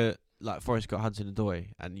 Definitely like Forest got Hudson-Odoi,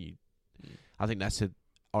 and I think that's it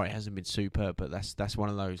hasn't been superb, but that's one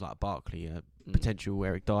of those like Barkley, potential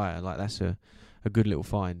Eric Dyer. Like that's a good little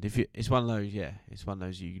find. It's one of those, it's one of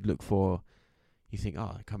those you look for. You think,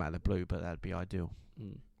 come out of the blue, but that'd be ideal.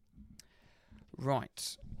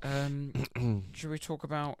 Right. Should we talk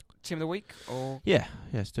about Team of the Week? Or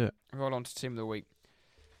let's do it. Roll on to Team of the Week.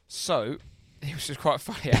 So, it was just quite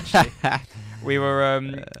funny, actually. We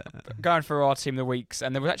were going for our Team of the Weeks,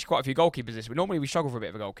 and there was actually quite a few goalkeepers this week. Normally we struggle for a bit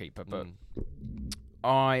of a goalkeeper, but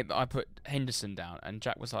I put Henderson down, and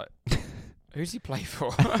Jack was like, who's he play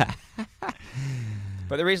for?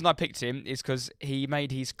 But the reason I picked him is because he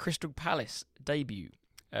made his Crystal Palace debut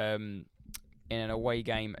in an away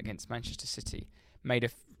game against Manchester City. Made a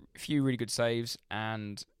few really good saves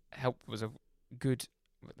and was a good...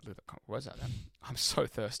 Where's that then? I'm so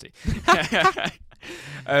thirsty.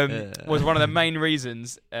 Was one of the main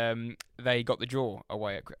reasons they got the draw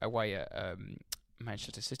away at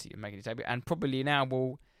Manchester City and making his debut, and probably now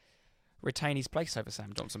will retain his place over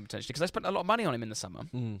Sam Johnson potentially, because they spent a lot of money on him in the summer,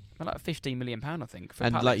 like £15 million, I think. For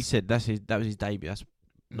and Palace. Like you said, that was his debut. That's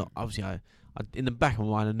not obviously. I in the back of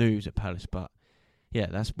my mind I knew he was at Palace, but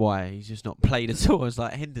that's why he's just not played at all. I was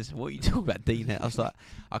like, Henderson, what are you talking about, Dean? I was like,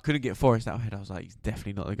 I couldn't get Forest out of my head. I was like, he's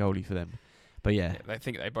definitely not the goalie for them. But they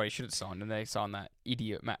think they probably should have signed, and they signed that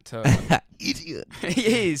idiot Matt Turner. Idiot.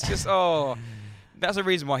 He is just that's a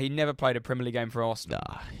reason why he never played a Premier League game for Arsenal.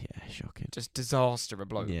 Shocking. Just disaster of a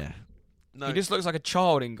bloke. Yeah. No. He just looks like a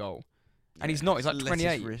child in goal. And he's not. He's like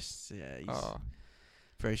 28. Wrists. Yeah, he's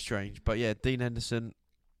very strange. But Dean Henderson,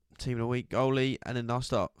 Team of the Week, goalie. And then I'll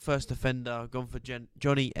start. First defender, I've gone for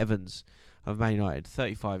Johnny Evans of Man United,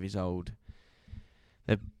 35 years old.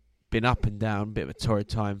 They've been up and down, bit of a torrid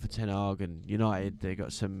time for Ten Hag and United. They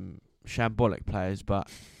got some shambolic players, but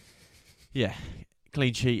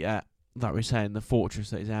clean sheet at, like we're saying, the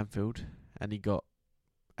fortress that is Anfield. And he got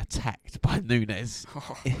attacked by Nunes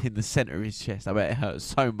in the centre of his chest. I bet it hurt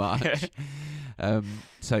so much.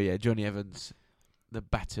 Johnny Evans, the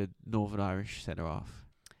battered Northern Irish centre half.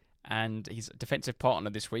 And his defensive partner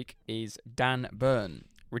this week is Dan Burn,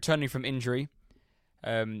 returning from injury.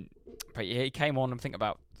 But he came on, I think,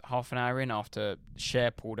 about half an hour in after Cher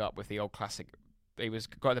pulled up with the old classic. He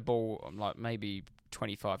got the ball like maybe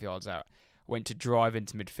 25 yards out, went to drive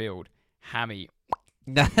into midfield. Hammy.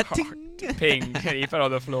 Ping, and he fell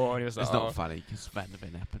on the floor, and he was like, it's not funny because Van der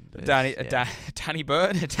Ven happened. Danny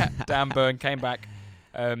Burn, Dan Burn came back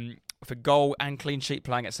with a goal and clean sheet,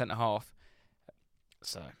 playing at centre half.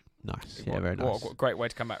 So nice, very nice. What a great way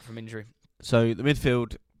to come back from injury. So the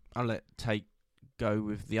midfield, I'll let Tate go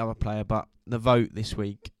with the other player, but the vote this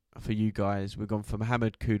week for you guys, we've gone for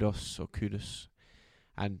Mohamed Kudus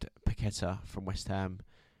and Paqueta from West Ham.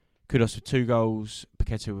 Kudus with 2 goals,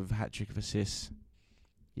 Paqueta with a hat-trick of assists.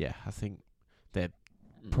 I think they're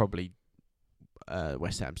probably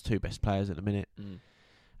West Ham's 2 best players at the minute.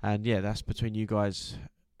 And that's between you guys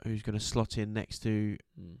who's going to slot in next to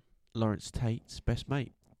Lawrence Tate's best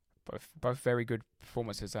mate. Both very good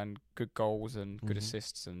performances and good goals and good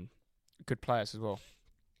assists and good players as well.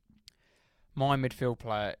 My midfield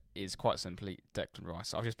player is quite simply Declan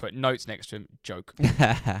Rice. I've just put notes next to him. Joke.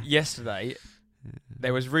 Yesterday,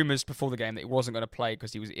 there was rumours before the game that he wasn't going to play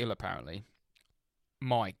because he was ill, apparently.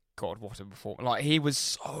 My God, what a performance. Like, he was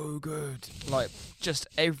so good. Like, just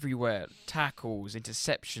everywhere. Tackles,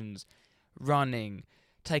 interceptions, running,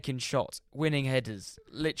 taking shots, winning headers.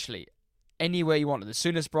 Literally, anywhere you wanted. As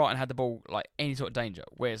soon as Brighton had the ball, like, any sort of danger,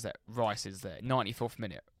 where's that? Rice is there. 94th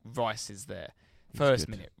minute, Rice is there. First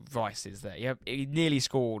minute, Rice is there. He nearly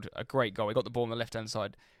scored a great goal. He got the ball on the left-hand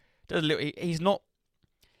side. He's not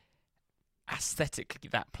aesthetically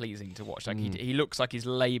that pleasing to watch. Like he looks like he's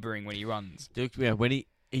labouring when he runs. When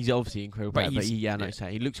he's obviously incredible, but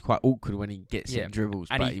he looks quite awkward when he gets in dribbles.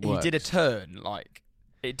 And but he did a turn, like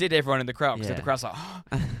it did everyone in the crowd, because the crowd's like,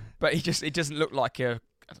 but it doesn't look like a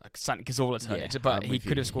Santi Cazorla turn. But he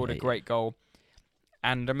could have scored a great goal.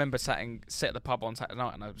 And I remember sit at the pub on Saturday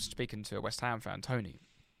night, and I was speaking to a West Ham fan, Tony.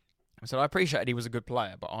 I said, I appreciated he was a good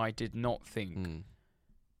player, but I did not think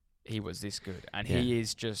he was this good. And he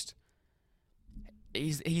is just...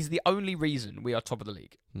 He's the only reason we are top of the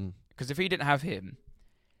league. Because if he didn't have him,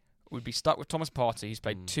 we'd be stuck with Thomas Partey, who's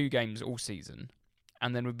played 2 games all season,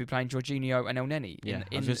 and then we'd be playing Jorginho and El Neni. I was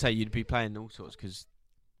going to say, you'd be playing all sorts, because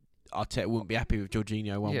Arteta wouldn't be happy with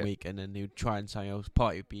Jorginho one week, and then he would try and say,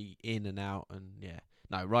 Partey would be in and out, and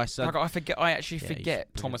No, Rice. I forget. I actually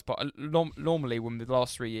forget Thomas. But normally, when the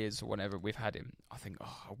last 3 years or whenever we've had him, I think,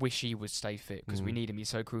 I wish he would stay fit because we need him. He's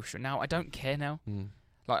so crucial. Now I don't care now.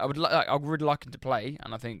 Like I would really like him to play,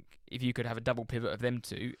 and I think if you could have a double pivot of them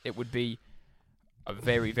two, it would be a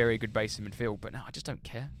very, very good base in midfield. But no, I just don't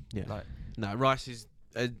care. Yeah. No, Rice is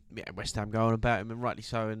West Ham going about him, and rightly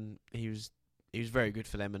so. And he was very good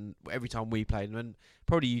for them. And every time we played him, and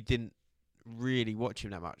probably you didn't really watch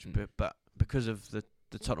him that much, but because of the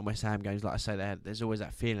Tottenham West Ham games, like I say, there's always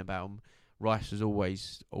that feeling about him. Rice was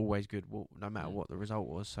always good, no matter what the result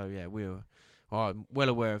was. So yeah, we were well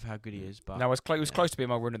aware of how good he is. But no, it was close to being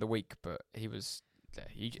my run of the week, but he was.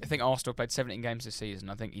 I think Arsenal played 17 games this season.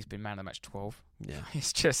 I think he's been man of the match 12. Yeah,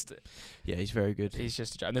 it's just. Yeah, he's very good. He's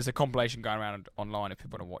just, and there's a compilation going around online if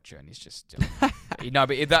people want to watch it, and he's just. But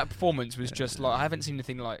that performance was just like I haven't seen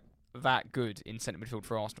anything like that good in centre midfield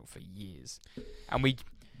for Arsenal for years, and we.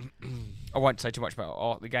 I won't say too much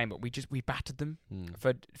about the game, but we battered them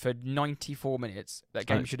for 94 minutes. That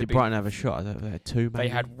game should have been. Did Brighton have a shot? They had two. Maybe? They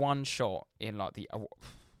had one shot in like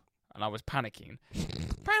and I was panicking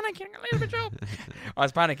a little bit. I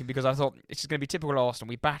was panicking because I thought it's just going to be typical Arsenal.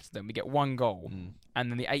 We battered them, we get one goal,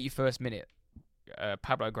 and then the 81st minute,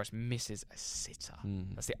 Pablo Gross misses a sitter.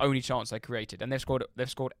 That's the only chance they created, and they've scored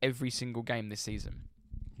every single game this season.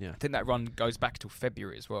 Yeah. I think that run goes back till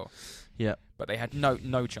February as well. Yeah. But they had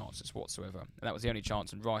no chances whatsoever. And that was the only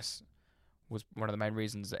chance. And Rice was one of the main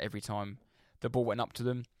reasons that every time the ball went up to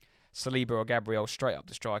them, Saliba or Gabriel straight up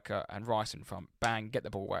the striker and Rice in front. Bang, get the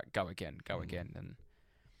ball back, go again. And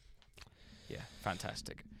yeah,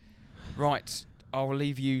 fantastic. Right, I'll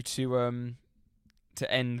leave you to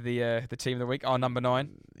end the team of the week. Our number 9.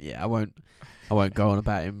 Yeah, I won't go on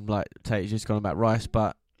about him like Tate's just gone about Rice,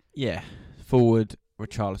 but yeah, forward.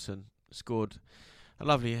 Richarlison scored a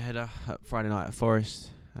lovely header Friday night at Forest.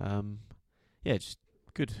 Just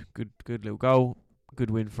good little goal, good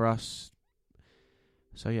win for us.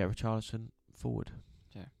 So yeah, Richarlison forward.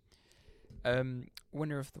 Yeah.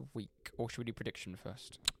 Winner of the week, or should we do prediction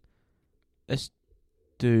first? Let's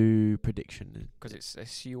do prediction because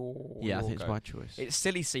it's your. Yeah, I think go. It's my choice. It's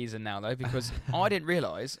silly season now though because I didn't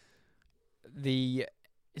realise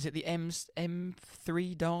Is it the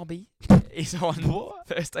M3 derby? Is on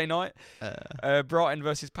Thursday night. Brighton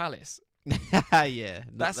versus Palace. Yeah,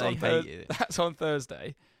 that's on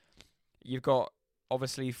Thursday. You've got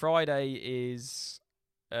obviously Friday is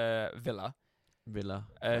Villa.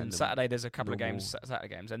 And Saturday there's a couple of games, Saturday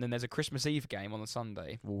games, and then there's a Christmas Eve game on the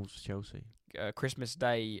Sunday. Wolves Chelsea. Christmas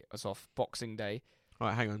Day is off. Boxing Day. All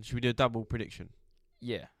right, hang on. Should we do a double prediction?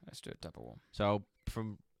 Yeah, let's do a double one. So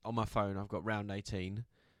on my phone I've got round 18.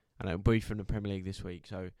 And it'll be from the Premier League this week.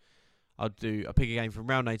 So I'll pick a game from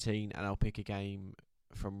round 18 and I'll pick a game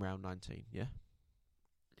from round 19. Yeah?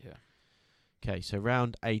 Yeah. Okay, so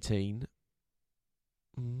round 18.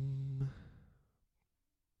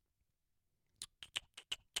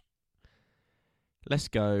 Let's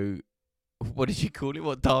go. What did you call it?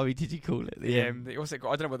 What derby did you call it? What's it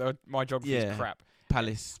called? I don't know whether my geography is crap.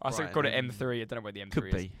 Palace. I think called it M3. I don't know where the M3 could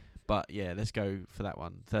is. Could be. But yeah, let's go for that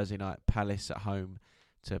one. Thursday night, Palace at home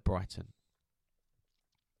to Brighton.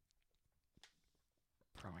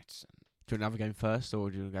 Do you want another game first,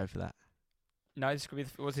 or do you want to go for that? No, this could be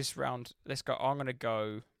this round. Let's go. I'm gonna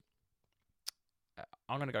go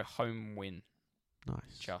home win.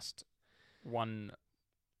 Nice. Just 2-1.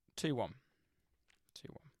 2-1.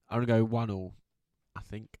 I'm gonna go 1-1. I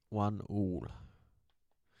think 1-1.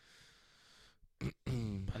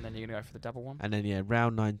 And then you're gonna go for the double one. And then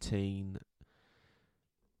round 19.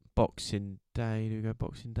 Boxing Day. Do we go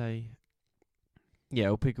Boxing Day? Yeah,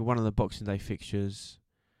 we'll pick one of the Boxing Day fixtures.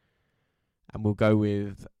 And we'll go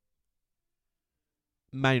with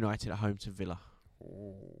Man United at home to Villa.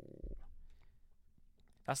 Ooh.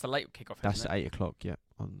 That's the late kickoff. That's at 8 o'clock, yeah,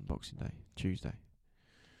 on Boxing Day, Tuesday.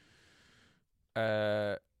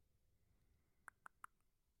 0-2.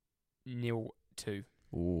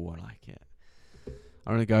 Ooh, I like it.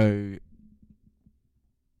 I'm going to go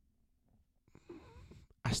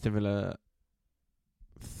Aston Villa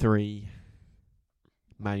 3,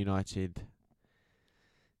 Man United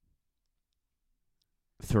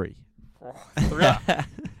 3.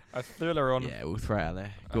 A thriller on. Yeah, we'll throw it out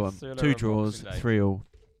there. Go on. 2 draws, 3-3.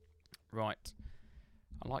 Right.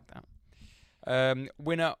 I like that.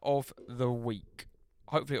 Winner of the week.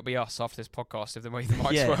 Hopefully it'll be us after this podcast if the way the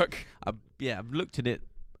mics work. I've looked at it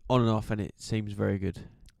on and off and it seems very good.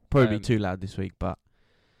 Probably too loud this week, but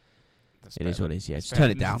it is what it is. Yeah, just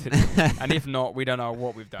turn it down. And if not, we don't know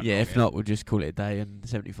what we've done. Yeah, if not, we'll just call it a day and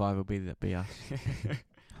 75 will be us.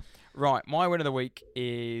 Right, my win of the week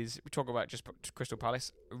is, we talk about just Crystal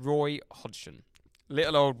Palace, Roy Hodgson.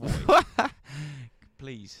 Little old boy.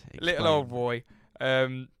 Please explain. Little old boy.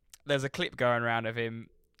 There's a clip going around of him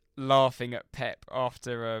laughing at Pep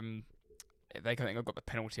after they think I got the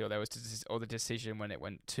penalty or there was the decision when it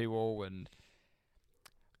went 2-2, and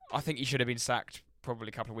I think he should have been sacked probably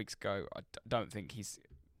a couple of weeks ago. I don't think he's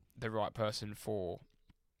the right person for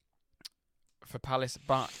Palace,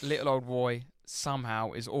 but little old boy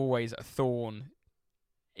somehow is always a thorn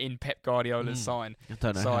in Pep Guardiola's side. I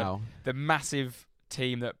don't know how. The massive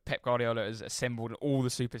team that Pep Guardiola has assembled, and all the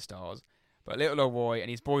superstars, but little old boy and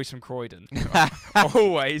his boys from Croydon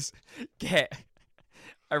always get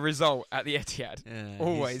a result at the Etihad.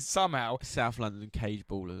 Always, somehow. South London cage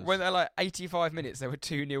ballers. When they're like 85 minutes, they were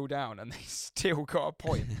 2-0 down and they still got a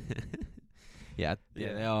point. yeah,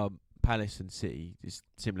 they are. Palace and City is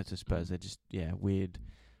similar to Spurs. They're just weird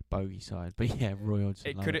bogey side. But yeah, Roy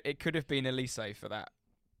Hodgson. It could have been Elise for that.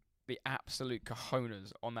 The absolute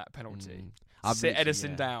cojones on that penalty. Sit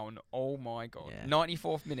Edison down. Oh my god.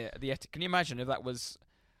 94th minute at the Etihad. Can you imagine if that was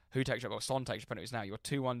who takes it? Well, Son takes penalties now. You're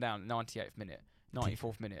 2-1 down. 98th minute.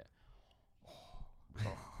 94th minute.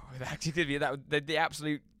 That could be the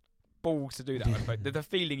absolute balls to do that. The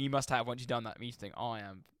feeling you must have once you've done that means you think, I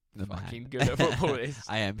am fucking good at football.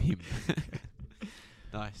 I am him.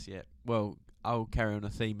 Nice, yeah. Well, I'll carry on a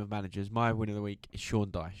theme of managers. My win of the week is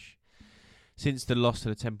Sean Dyche. Since the loss to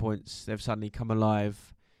the 10 points, they've suddenly come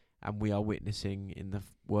alive, and we are witnessing, in the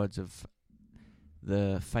words of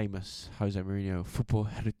the famous Jose Mourinho, football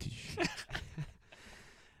heritage.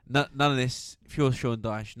 None of this, if you're Sean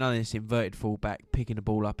Dyche, none of this inverted fullback, picking the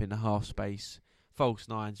ball up in the half space, false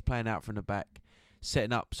nines, playing out from the back,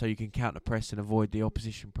 setting up so you can counter press and avoid the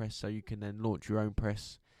opposition press so you can then launch your own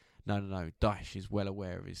press. No. Dyche is well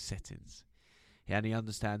aware of his settings. And he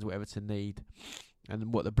understands what Everton need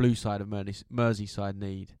and what the blue side of Merseyside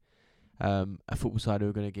need. A football side who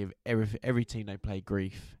are going to give every team they play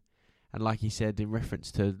grief. And like he said, in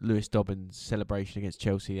reference to Lewis Dobbins' celebration against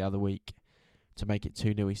Chelsea the other week, to make it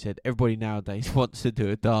 2-0, he said, everybody nowadays wants to do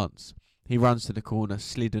a dance. He runs to the corner,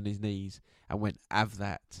 slid on his knees, and went, have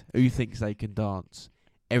that. Who thinks they can dance?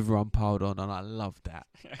 Everyone piled on, and I loved that.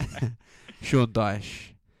 Sean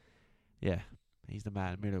Dyche. Yeah, he's the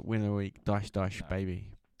man. Winner of the week, Dyche, baby.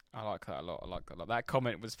 I like that a lot. That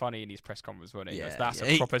comment was funny in his press conference, wasn't it? Yeah, that's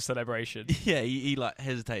a proper celebration. Yeah, he like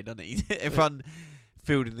hesitated, doesn't he? Everyone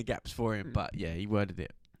filled in the gaps for him, but yeah, he worded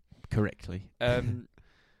it correctly.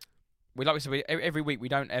 We said, every week we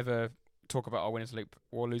don't ever talk about our winners loop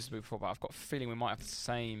or losers loop before, but I've got a feeling we might have the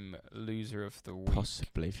same loser of the week.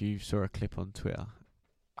 Possibly, if you saw a clip on Twitter.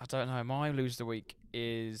 I don't know. My loser of the week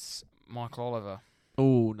is Michael Oliver.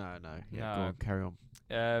 Oh, no. Yeah, go on, carry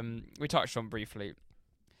on. We touched on briefly.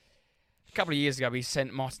 A couple of years ago, we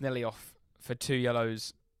sent Martinelli off for 2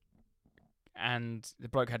 yellows, and the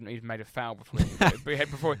bloke hadn't even made a foul before.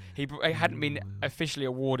 He hadn't been officially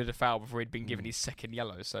awarded a foul before he'd been given his second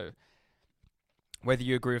yellow. So whether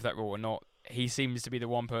you agree with that rule or not, he seems to be the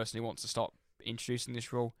one person who wants to stop introducing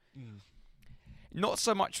this rule. Not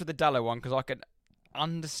so much for the Dallo one, because I can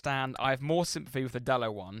understand. I have more sympathy with the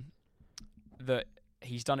Dallo one, that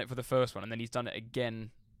he's done it for the first one and then he's done it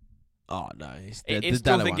again. Oh no, I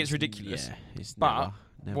still think it's ridiculous. Yeah, it's but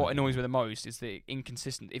what annoys me the most is the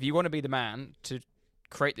inconsistent. If you want to be the man to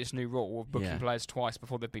create this new rule of booking players twice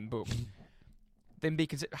before they've been booked, then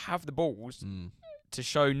have the balls to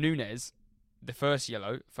show Núñez the first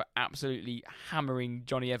yellow for absolutely hammering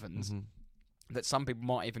Johnny Evans. That some people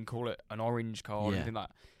might even call it an orange card or anything like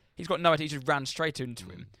that. He's got no idea. He just ran straight into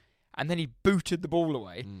him, and then he booted the ball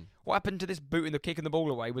away. What happened to this kicking the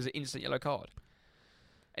ball away was an instant yellow card.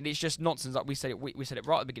 And it's just nonsense. Like we said it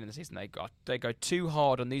right at the beginning of the season. They go too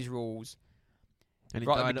hard on these rules. And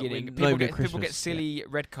right at the beginning, people get silly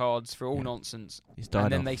red cards for all nonsense, and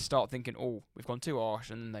then they start thinking, "Oh, we've gone too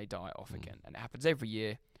harsh," and then they die off again. And it happens every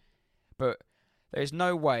year. But there's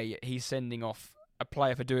no way he's sending off a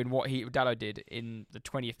player for doing what Dallo did in the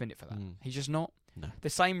 20th minute for that. He's just not. No. The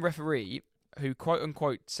same referee who quote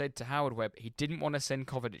unquote said to Howard Webb he didn't want to send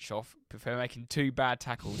Kovacic off for making 2 bad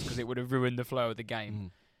tackles because it would have ruined the flow of the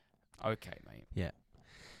game. Okay, mate. Yeah.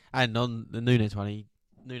 And on the Núñez one,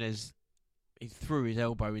 Núñez threw his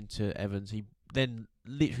elbow into Evans. He then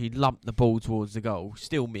literally lumped the ball towards the goal.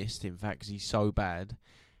 Still missed, in fact, because he's so bad.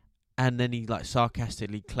 And then he like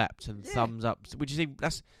sarcastically clapped and thumbs up, which is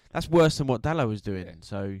that's worse than what Dallo was doing.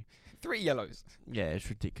 So 3 yellows. Yeah, it's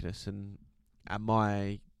ridiculous. And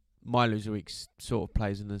my loser week sort of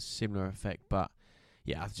plays in a similar effect, but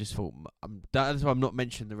yeah, I just thought that's why I'm not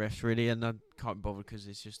mentioning the refs really, and I can't bother because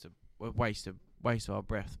it's just a waste of our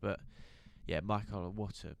breath. But yeah, Michael,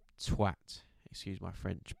 what a twat. Excuse my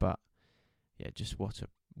French, but yeah, just what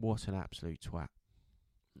an absolute twat.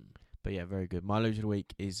 But yeah, very good. My loser of the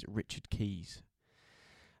week is Richard Keys.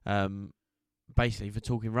 Basically for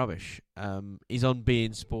talking rubbish. He's on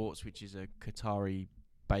beIN Sports, which is a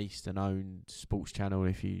Qatari-based and owned sports channel.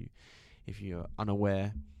 If you're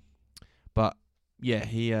unaware, but yeah,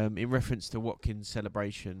 he in reference to Watkins'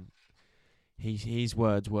 celebration, his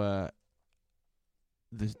words were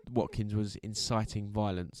Watkins was inciting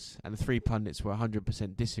violence, and the three pundits were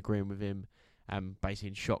 100% disagreeing with him, and basically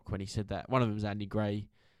in shock when he said that. One of them was Andy Gray,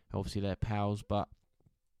 obviously they're pals, but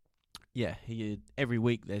yeah, every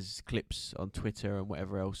week there's clips on Twitter and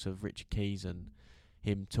whatever else of Richard Keys and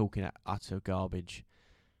him talking at utter garbage,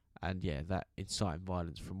 and yeah, that inciting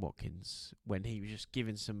violence from Watkins when he was just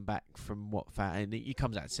giving some back from what and he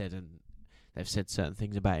comes out and said, and they've said certain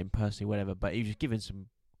things about him personally, whatever, but he was just giving some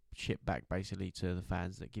shit back basically to the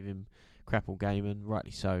fans that give him crap all game, and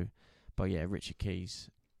rightly so. But yeah, Richard Keys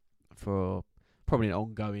for probably an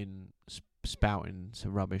ongoing spouting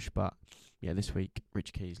some rubbish, but yeah, this week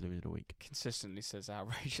Richard Keys loser of the week. Consistently says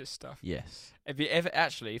outrageous stuff. Yes. If you ever,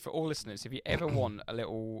 actually, for all listeners, if you ever want a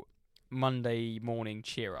little Monday morning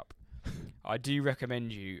cheer up, I do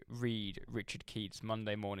recommend you read Richard Keys'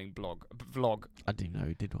 Monday morning vlog. I didn't know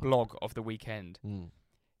he did one. Blog of the weekend.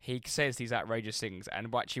 He says these outrageous things,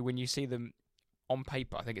 and actually, when you see them on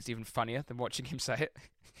paper, I think it's even funnier than watching him say it.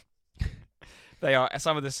 They are,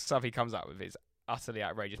 some of the stuff he comes up with is utterly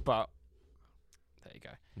outrageous, but there you go.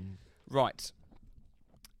 Right.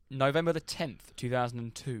 November the 10th,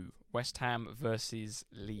 2002, West Ham versus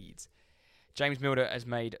Leeds. James Milner has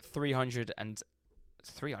made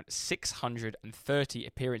 630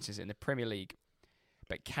 appearances in the Premier League,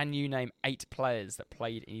 but can you name 8 players that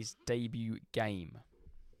played in his debut game?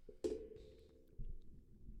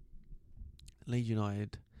 Leeds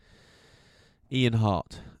United. Ian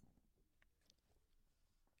Hart.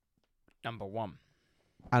 Number 1.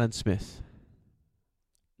 Alan Smith.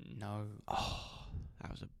 No. Oh,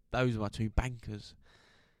 those are my 2 bankers.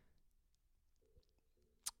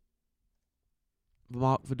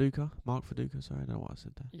 Mark Viduka, sorry, I don't know what I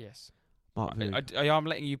said there. Yes. Mark Viduka. I'm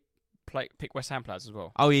letting you pick West Ham players as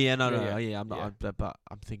well. Oh yeah, no, I'm not. Yeah. But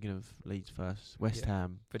I'm thinking of Leeds first. West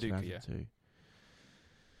Ham, Viduka, 2002. Okay.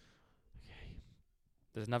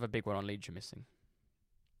 There's another big one on Leeds you're missing.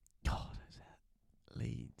 God, is that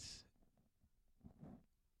Leeds?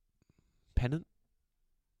 Pennant?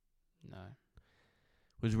 No.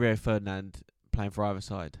 Was Rio Ferdinand playing for either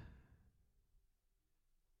side?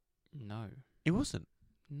 No. It wasn't?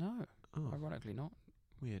 No. Oh. Ironically not.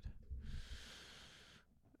 Weird.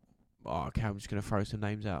 Oh, okay, I'm just going to throw some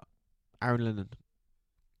names out. Aaron Lennon.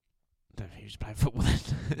 Don't think he was playing football then.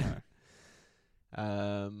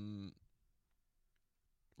 No.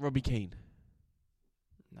 Robbie Keane.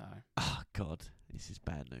 No. Oh, God. This is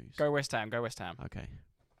bad news. Go West Ham. Okay.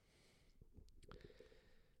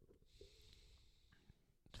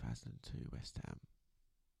 2002 West Ham.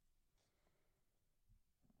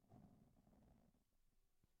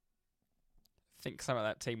 I think some of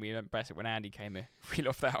that team we went best when Andy came here. We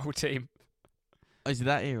loved that whole team. Oh, is it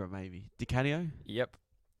that era maybe? Di Canio? Yep.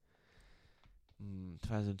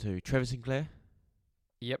 2002. Trevor Sinclair?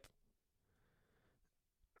 Yep.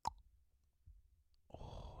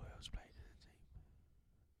 Oh, who else played in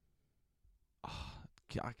that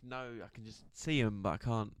team? I can just see him, but I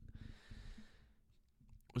can't.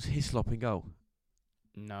 Was Hislop in goal?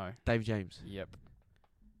 No. Dave James? Yep.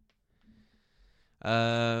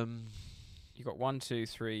 You got 1, 2,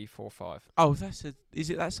 3, 4, 5. Oh, is it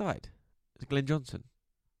that side? Is it Glenn Johnson?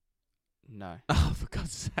 No. Oh, for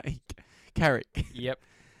God's sake. Carrick? Yep.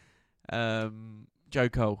 Joe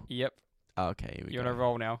Cole? Yep. Oh, okay, here we You're go. on a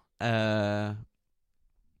roll now.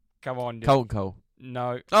 Come on. Colton Cole?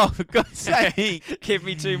 No. Oh, for God's sake. Give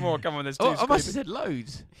me 2 more. Come on, there's 2. I must have said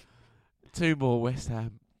loads. 2 more, West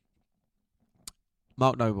Ham.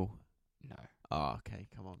 Mark Noble? No. Oh, okay,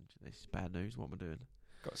 come on. This is bad news. What am I doing?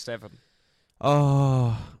 Got 7.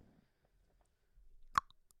 Oh.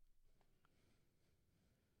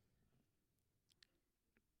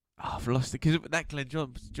 I've lost it because that Glenn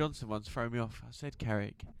Johnson one's thrown me off. I said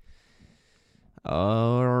Carrick.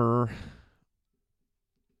 Oh.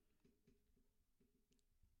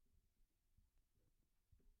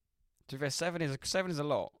 To be fair, 7 is a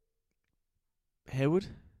lot. Harewood?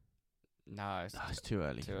 No, it's too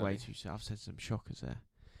early. Way too soon. I've said some shockers there.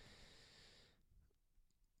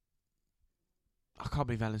 I can't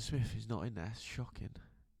believe Alan Smith is not in there. It's shocking.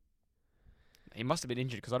 He must have been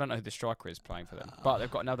injured because I don't know who the striker is playing for them. But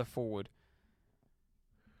they've got another forward.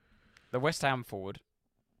 The West Ham forward.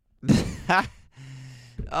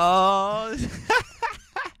 Oh.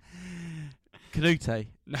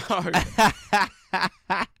 No.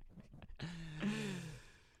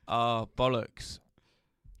 Oh, bollocks.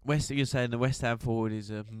 You're saying the West Ham forward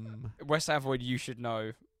is a... West Ham forward, you should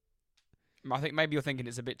know. I think maybe you're thinking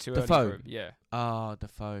it's a bit too early Defoe. for him. Yeah. Oh,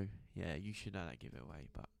 Defoe. Yeah, you should know that, give it away.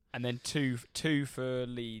 But and then two for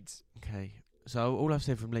Leeds. Okay. So all I've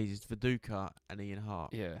said from Leeds is Viduka and Ian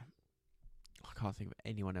Hart. Yeah. I can't think of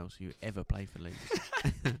anyone else who ever played for Leeds.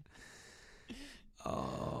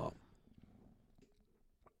 Oh.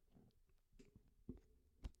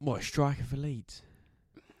 What, a striker for Leeds?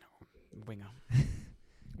 Winger.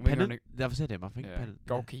 Pennant? I've said him, I think. Yeah. Pennant.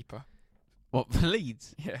 Goalkeeper. What, for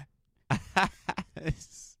Leeds? Yeah.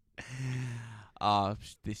 I'm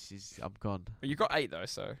gone. But you got 8 though,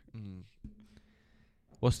 so.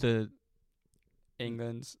 What's the...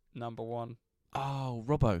 England's number 1. Oh,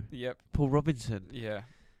 Robbo. Yep. Paul Robinson. Yeah.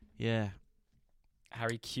 Yeah.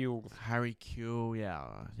 Harry Kewell. Yeah.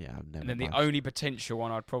 I've never. And then the only potential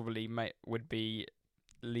one I'd probably make would be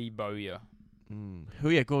Lee Bowyer.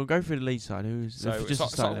 Go through the lead side. Who's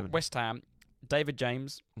so West Ham, David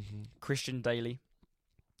James, Mm-hmm. Christian Daly,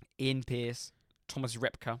 Ian Pearce, Thomas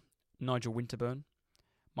Repka, Nigel Winterburn,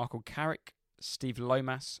 Michael Carrick, Steve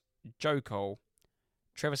Lomas, Joe Cole,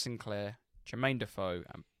 Trevor Sinclair, Jermaine Defoe,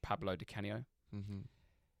 and Pablo Di Canio. Mm-hmm.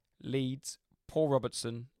 Leeds, Paul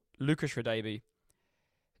Robertson, Lucas Radebe,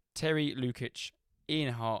 Terry Lukic,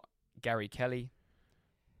 Ian Hart, Gary Kelly,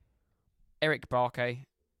 Eric Barkay,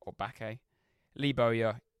 Lee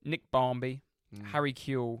Bowyer, Nick Barmby, Harry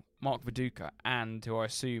Kewell, Mark Viduka, and who I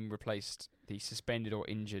assume replaced the suspended or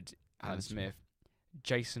injured Alan Smith,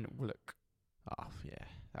 Jason Willock. Oh, yeah.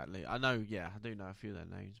 I know, I do know a few of their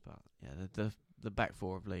names, but yeah, the back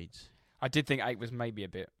four of Leeds. I did think 8 was maybe a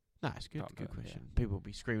bit... No, it's good. Good question. Yeah. People will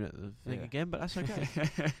be screaming at the thing again, but that's okay.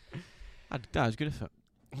 That was good effort.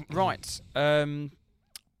 Right.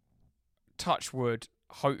 Touch wood.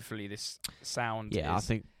 Hopefully this sound. Yeah, is. I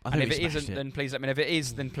think and if it isn't, then please. I mean, if it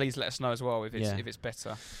is, then please let us know as well. If it's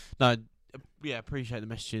better. No. Yeah, appreciate the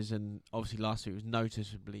messages, and obviously last week was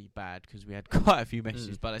noticeably bad because we had quite a few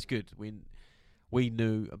messages, but that's good. We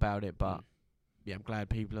knew about it, but yeah, I'm glad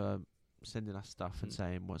people are sending us stuff and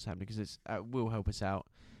saying what's happening because it will help us out,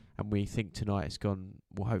 and we think tonight it's gone.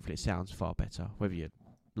 Well, hopefully it sounds far better. Whether you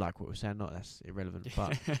like what we're saying, not that's irrelevant.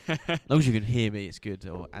 But as long as you can hear me, it's good,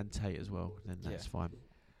 and Tate as well, then that's fine.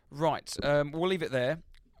 Right, we'll leave it there.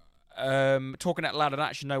 Talking out loud, I don't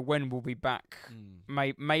actually know when we'll be back.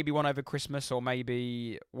 Maybe one over Christmas, or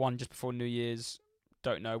maybe one just before New Year's.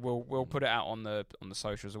 Don't know. We'll put it out on the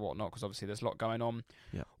socials or whatnot, because obviously there's a lot going on.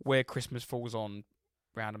 Yeah. Where Christmas falls on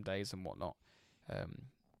random days and whatnot.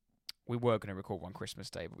 We were going to record one Christmas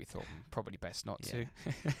Day, but we thought probably best not to.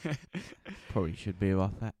 Probably should be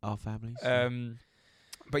with our families.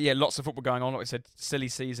 But yeah, lots of football going on. Like I said, silly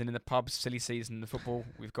season in the pubs, silly season in the football.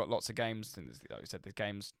 We've got lots of games. Like I said, there's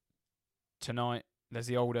games tonight. There's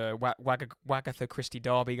the older Wagatha Christie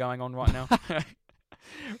derby going on right now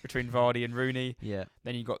between Vardy and Rooney. Yeah.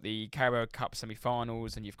 Then you've got the Carabao Cup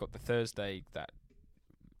semi-finals, and you've got the Thursday, that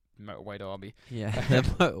motorway derby. Yeah, the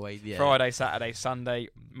motorway, yeah. Friday, Saturday, Sunday,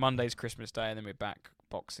 Monday's Christmas Day, and then we're back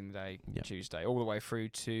Boxing Day, Tuesday, all the way through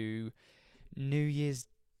to New Year's,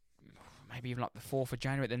 maybe even like the 4th of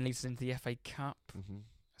January. It then leads us into the FA Cup. Mm-hmm.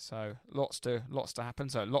 So lots to happen.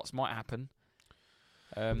 So lots might happen.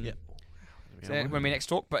 So when we next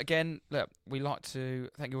talk. But again, look, we like to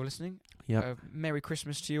thank you all listening. Yeah. Merry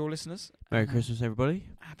Christmas to you all listeners. Merry Christmas, everybody.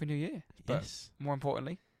 Happy New Year. Yes. But more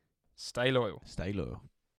importantly, stay loyal. Stay loyal.